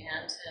 78,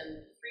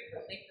 Anton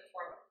frequently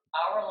performed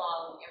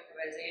hour-long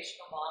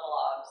improvisational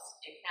monologues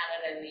in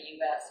Canada and the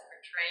US,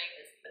 portraying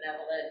this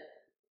benevolent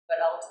but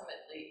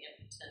ultimately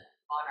impotent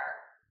monarch.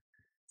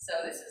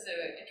 So this is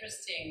an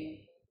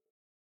interesting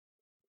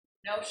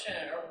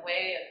notion or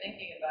way of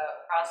thinking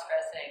about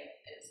cross-dressing,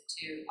 is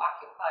to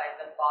occupy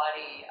the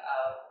body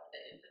of the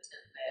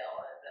impotent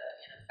male or the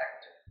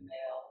ineffective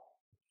male.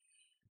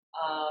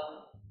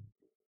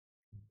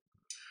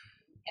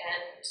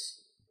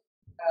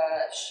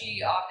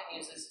 She often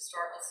uses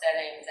historical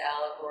settings,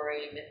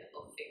 allegory,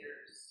 mythical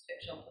figures,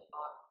 fictional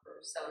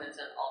personas,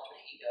 and alter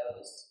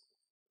egos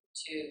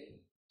to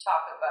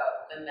talk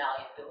about the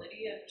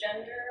malleability of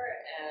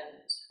gender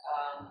and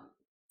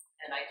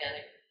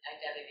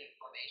identity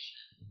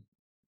formation.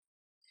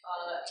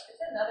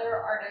 Is another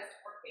artist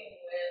working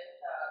with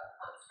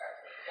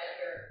constructs of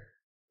gender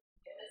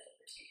in this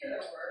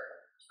particular work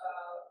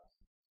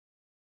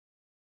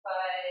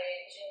by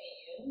Jimmy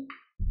Yoon.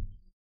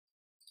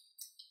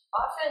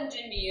 Often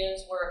Jimmy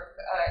Yoon's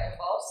work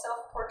involves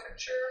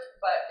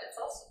self-portraiture, but it's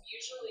also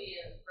usually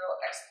a real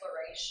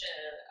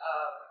exploration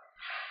of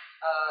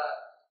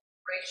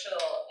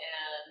racial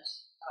and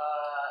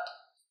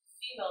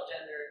female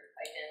gender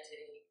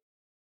identity,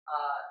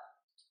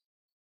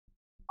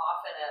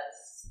 often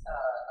as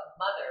a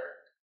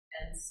mother.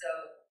 And so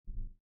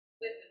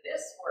with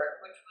this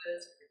work, which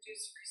was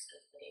produced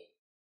recently,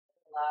 in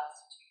the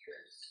last 2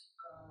 years,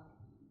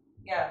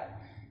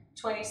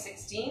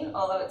 2016,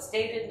 although it's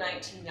dated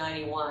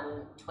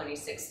 1991,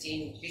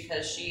 2016,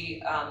 because she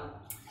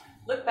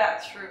looked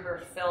back through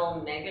her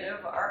film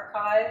negative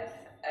archive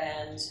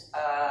and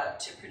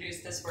to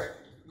produce this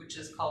work, which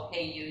is called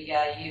Hey You,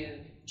 Yeah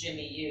You,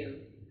 Jimmy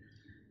You.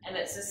 And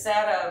it's a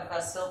set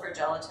of silver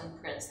gelatin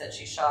prints that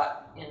she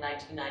shot in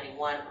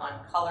 1991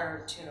 on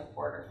color tuna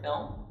quarter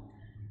film.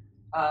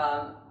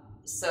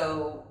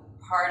 So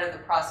part of the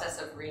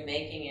process of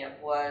remaking it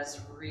was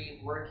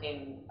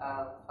reworking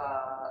of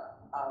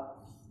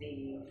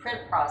the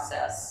print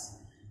process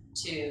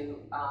to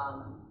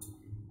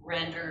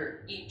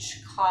render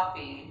each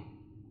copy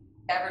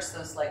ever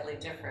so slightly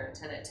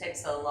different, and it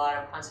takes a lot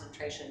of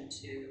concentration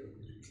to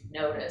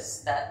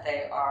notice that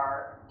they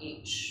are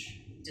each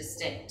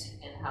distinct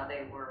in how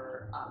they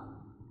were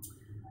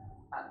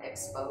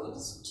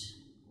exposed.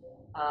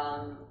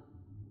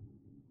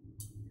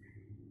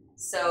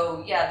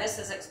 So yeah, this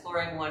is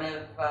exploring one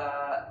of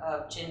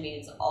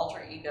Jinmi's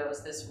alter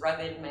egos, this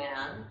rugged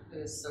man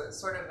who's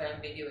sort of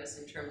ambiguous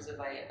in terms of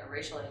a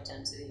racial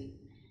identity,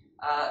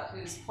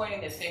 who's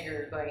pointing the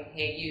finger going,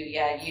 hey you,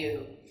 yeah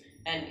you.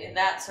 And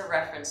that's a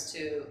reference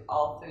to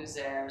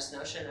Althusser's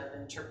notion of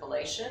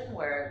interpolation,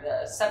 where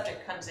the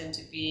subject comes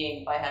into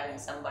being by having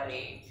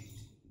somebody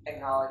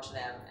acknowledge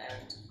them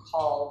and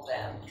call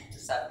them the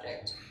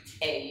subject,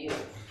 hey you.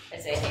 I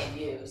say hey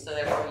you, so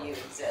therefore you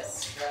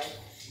exist, right?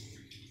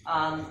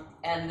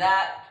 And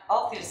that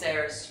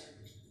Althusser's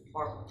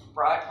more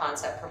broad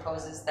concept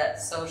proposes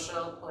that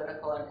social,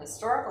 political, and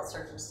historical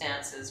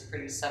circumstances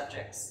produce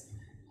subjects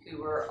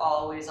who were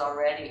always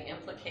already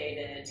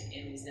implicated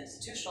in these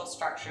institutional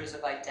structures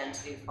of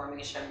identity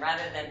formation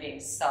rather than being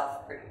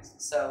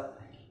self-produced. So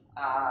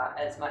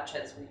as much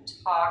as we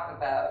talk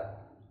about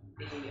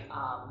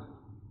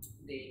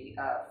the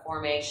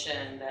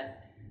formation,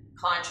 that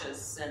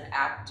conscious and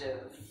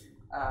active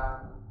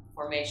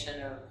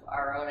formation of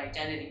our own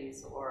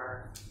identities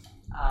or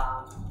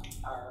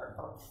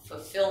our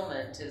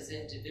fulfillment as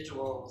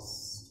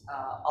individuals,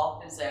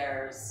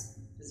 Althusser's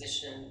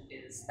position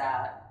is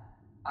that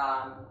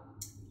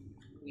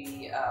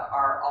we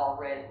are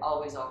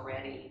always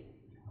already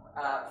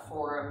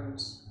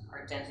formed,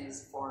 our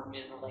identities formed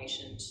in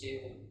relation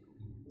to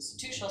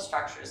institutional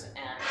structures and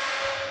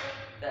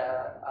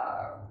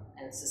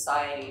and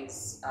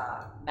society's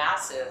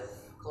massive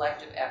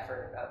collective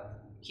effort of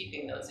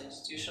keeping those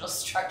institutional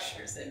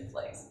structures in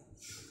place.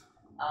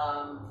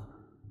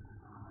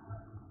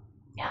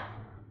 Yeah.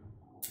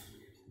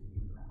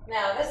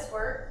 Now this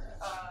work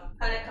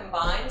kind of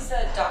combines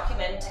a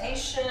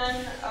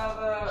documentation of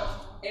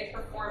a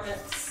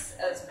performance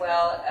as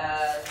well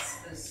as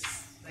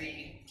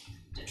the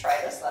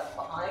detritus left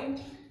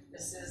behind.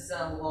 This is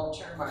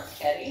Walter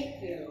Marchetti,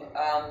 who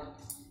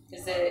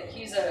is that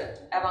he's an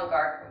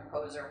avant-garde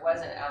composer,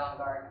 was an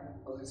avant-garde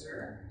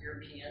composer,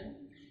 European,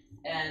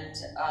 and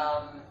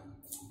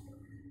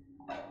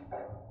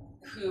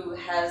who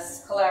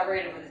has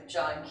collaborated with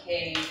John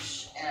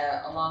Cage,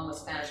 along with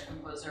Spanish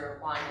composer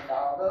Juan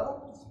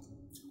Hidalgo.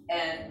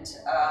 And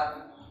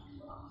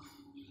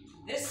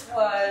this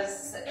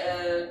was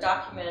a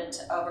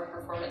document of a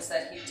performance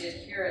that he did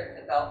here at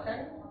the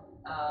Belkin.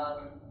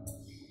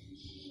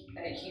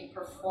 He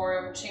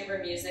performed chamber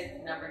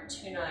music number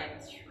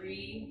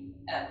 293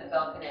 at the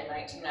Belkin in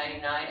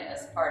 1999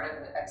 as part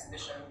of the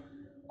exhibition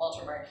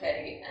Walter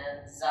Marchetti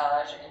and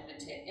Zaj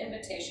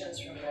Invitations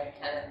from the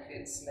Kenneth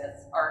Coote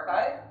Smith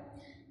Archive.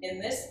 In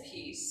this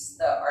piece,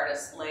 the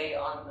artist lay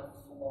on the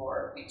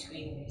floor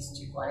between these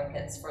two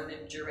blankets for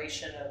the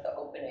duration of the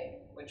opening,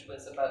 which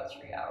was about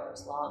 3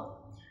 hours long.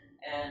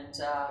 And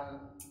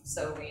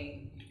so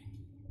we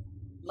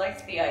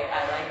liked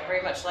I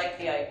very much liked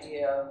the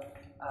idea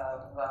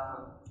of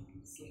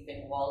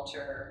sleeping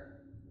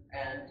Walter,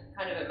 and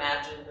kind of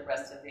imagined the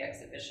rest of the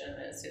exhibition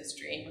as his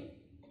dream.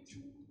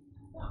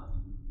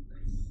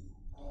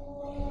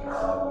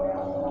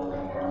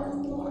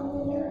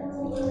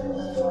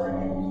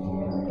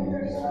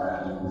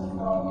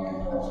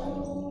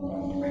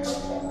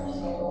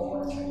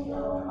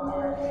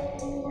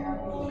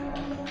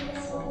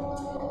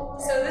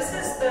 So this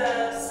is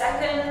the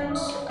second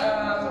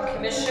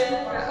commission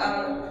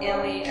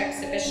in the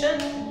exhibition.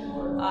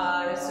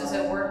 This is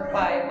a work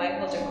by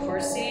Michael de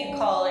Courcy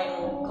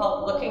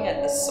called Looking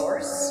at the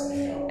Source.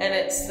 And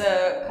it's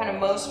the kind of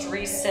most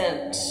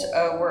recent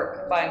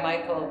work by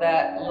Michael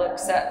that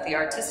looks at the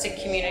artistic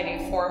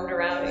community formed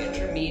around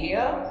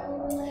intermedia.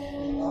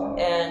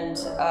 And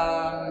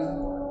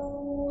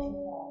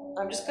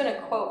I'm just going to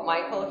quote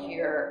Michael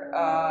here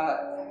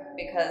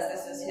because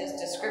this is his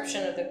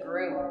description of the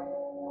group.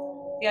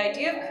 The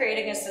idea of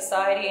creating a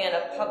society and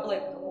a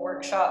public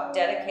workshop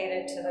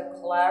dedicated to the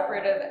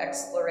collaborative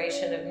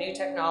exploration of new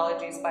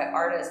technologies by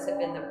artists had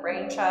been the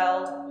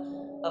brainchild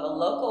of a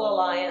local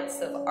alliance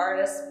of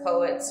artists,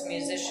 poets,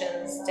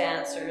 musicians,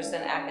 dancers,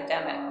 and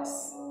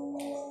academics.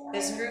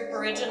 This group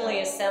originally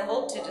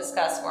assembled to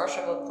discuss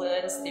Marshall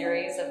McLuhan's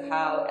theories of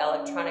how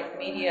electronic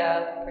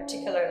media,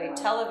 particularly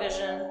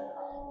television,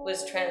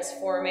 was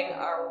transforming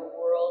our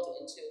world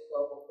into a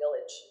global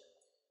village.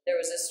 There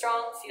was a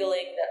strong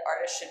feeling that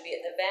artists should be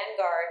at the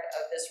vanguard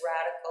of this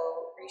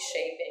radical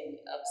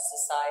reshaping of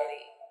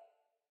society.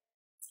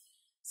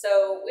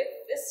 So with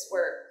this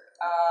work,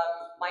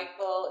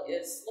 Michael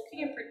is looking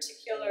in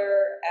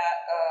particular at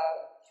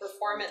a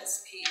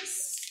performance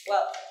piece.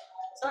 Well,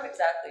 it's not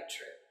exactly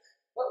true.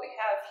 What we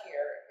have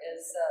here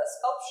is a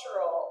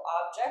sculptural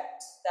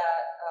object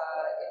that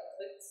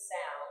includes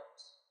sound,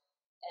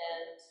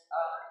 and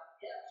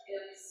it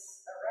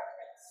gives a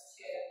reference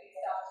to these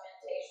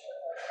documentation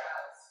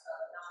photographs of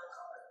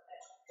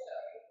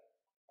non-conventional.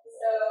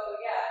 So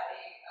yeah,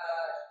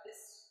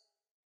 this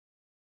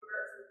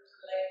work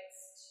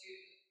relates to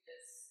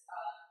this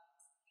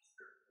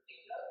group of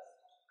videos,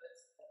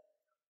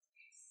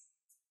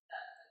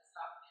 that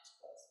document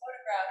those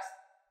photographs,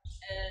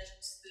 and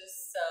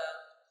this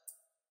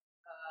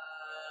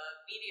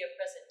media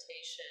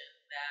presentation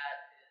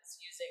that is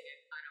using a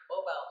kind of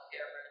mobile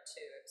camera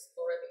to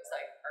explore these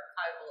like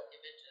archival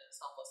images,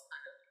 almost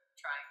kind of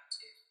trying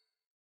to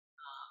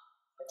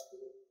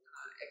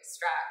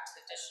extract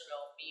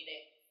additional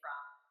meaning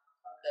from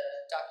the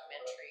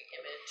documentary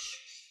image.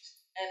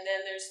 And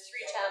then there's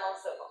 3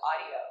 channels of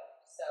audio.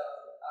 So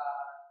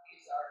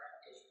these are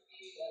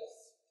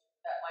interviews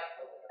that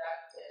Michael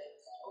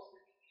conducted over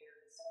the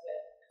years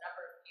with a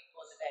number of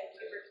people in the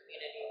Vancouver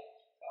community,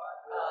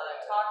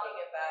 talking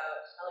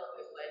about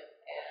Helen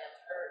and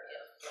her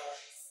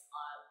influence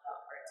on the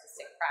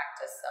artistic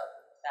practice of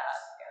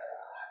that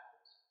era.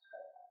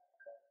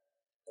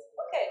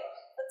 Okay,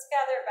 let's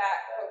gather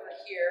back over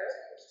here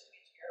to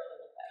hear a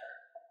little better.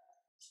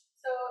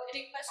 So,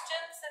 any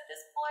questions at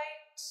this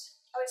point?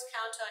 I always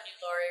count on you,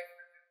 Lori,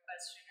 for a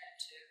question or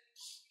two.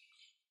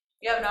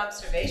 You have an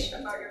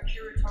observation about your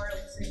curatorial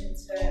decision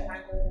to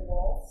angle the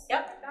walls.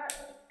 Yep. Like that,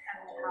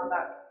 and how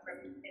that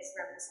is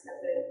reminiscent of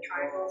the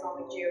triangles on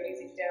the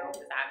geodesic dome.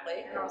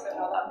 Exactly. And also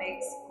how that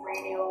makes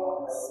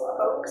radial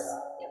spokes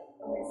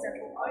on the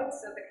central points,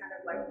 so the kind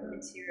of like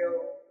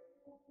material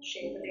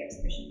shape of the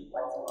exhibition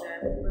reflects on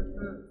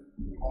the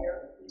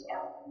material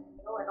detail.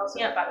 And also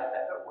the fact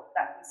that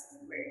that piece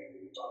is very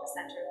in the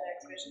center of the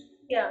exhibition.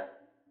 Yeah.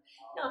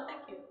 No,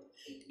 thank you.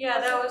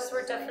 Yeah, those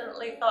were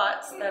definitely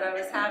thoughts that I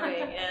was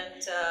having,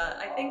 and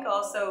I think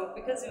also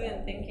because we've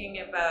been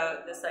thinking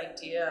about this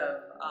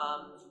idea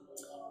of,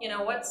 you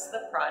know, what's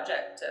the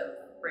project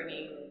of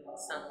bringing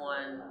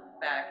someone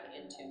back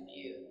into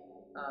view?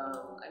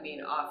 I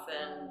mean,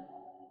 often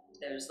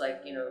there's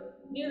like, you know,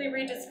 newly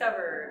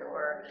rediscovered,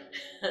 or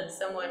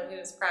someone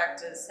whose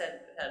practice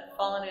had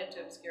fallen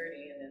into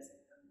obscurity and is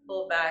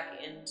pulled back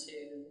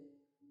into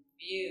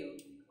view.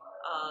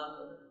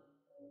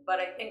 But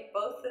I think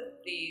both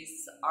of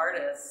these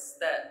artists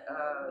that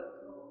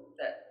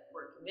that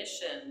were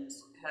commissioned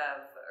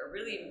have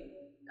really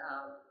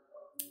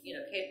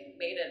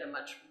made it a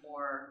much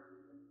more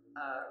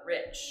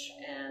rich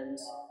and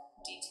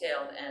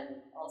detailed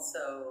and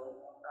also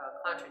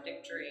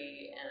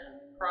contradictory and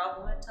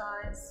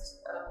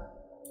problematized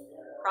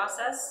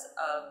process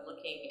of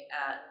looking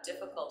at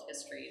difficult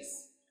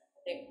histories.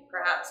 I think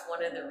perhaps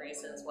one of the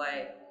reasons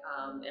why,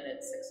 and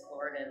it's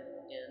explored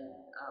in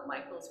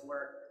Michael's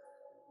work,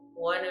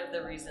 one of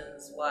the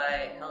reasons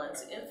why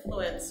Helen's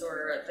influence,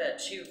 or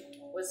that she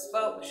was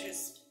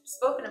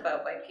spoken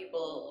about by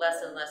people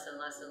less and less and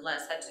less and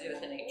less, had to do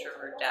with the nature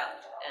of her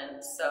death.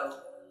 And so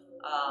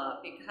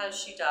because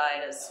she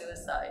died as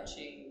suicide,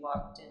 she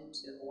walked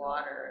into the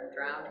water and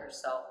drowned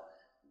herself,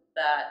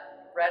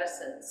 that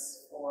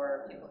reticence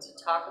for people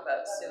to talk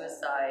about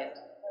suicide,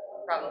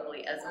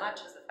 probably as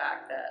much as the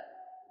fact that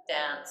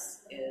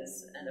dance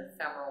is an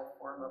ephemeral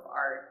form of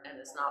art and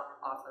is not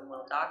often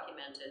well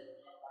documented,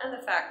 and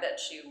the fact that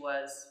she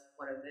was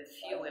one of the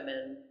few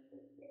women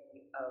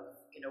of,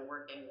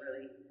 working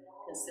really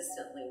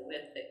consistently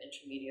with the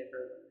Intermedia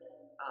group,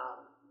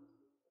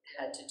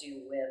 had to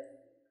do with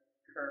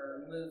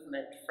her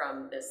movement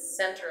from the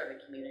center of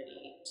the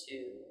community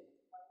to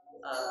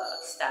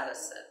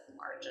status at the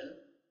margin.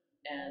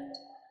 And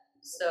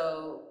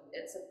so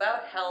it's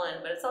about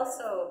Helen, but it's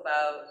also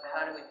about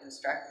how do we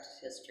construct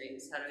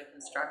histories, how do we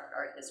construct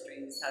art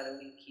histories, how do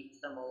we keep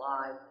them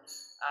alive,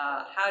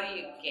 how do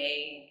you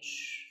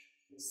gauge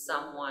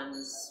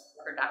someone's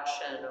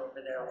production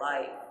over their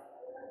life,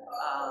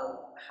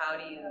 how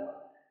do you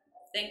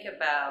think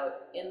about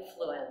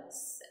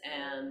influence,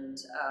 and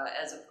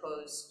as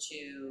opposed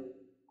to,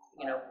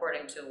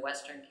 according to a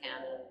Western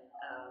canon,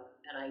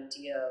 an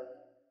idea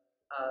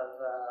of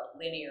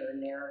linear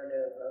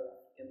narrative of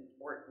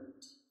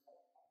important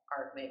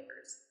art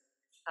makers.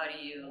 How do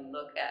you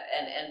look at,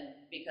 and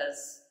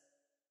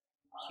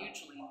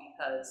hugely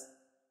because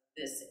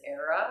this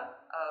era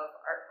of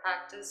art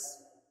practice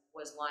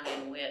was one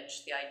in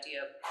which the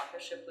idea of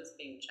authorship was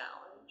being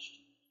challenged.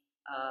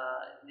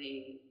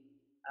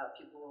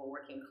 People were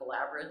working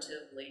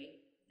collaboratively.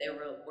 They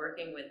were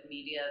working with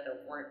media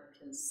that weren't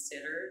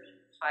considered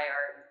high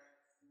art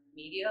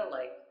media,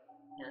 like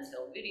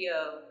handheld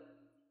video.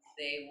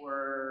 They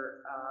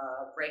were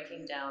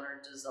breaking down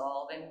or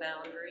dissolving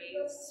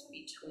boundaries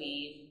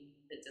between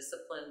the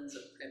disciplines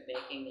of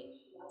printmaking and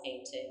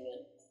painting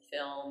and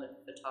film and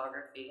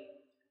photography.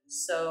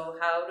 So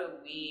how do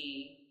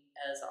we,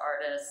 as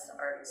artists,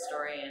 art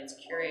historians,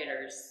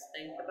 curators,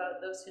 think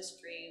about those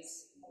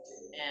histories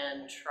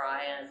and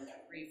try and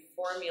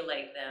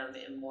reformulate them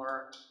in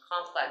more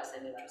complex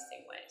and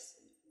interesting ways?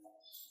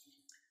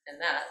 And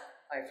that,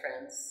 my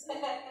friends,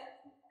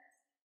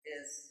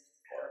 is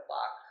 4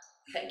 o'clock.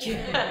 Thank you.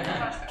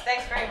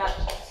 Thanks very much.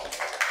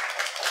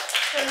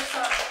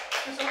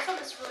 There's also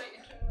this really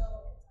interesting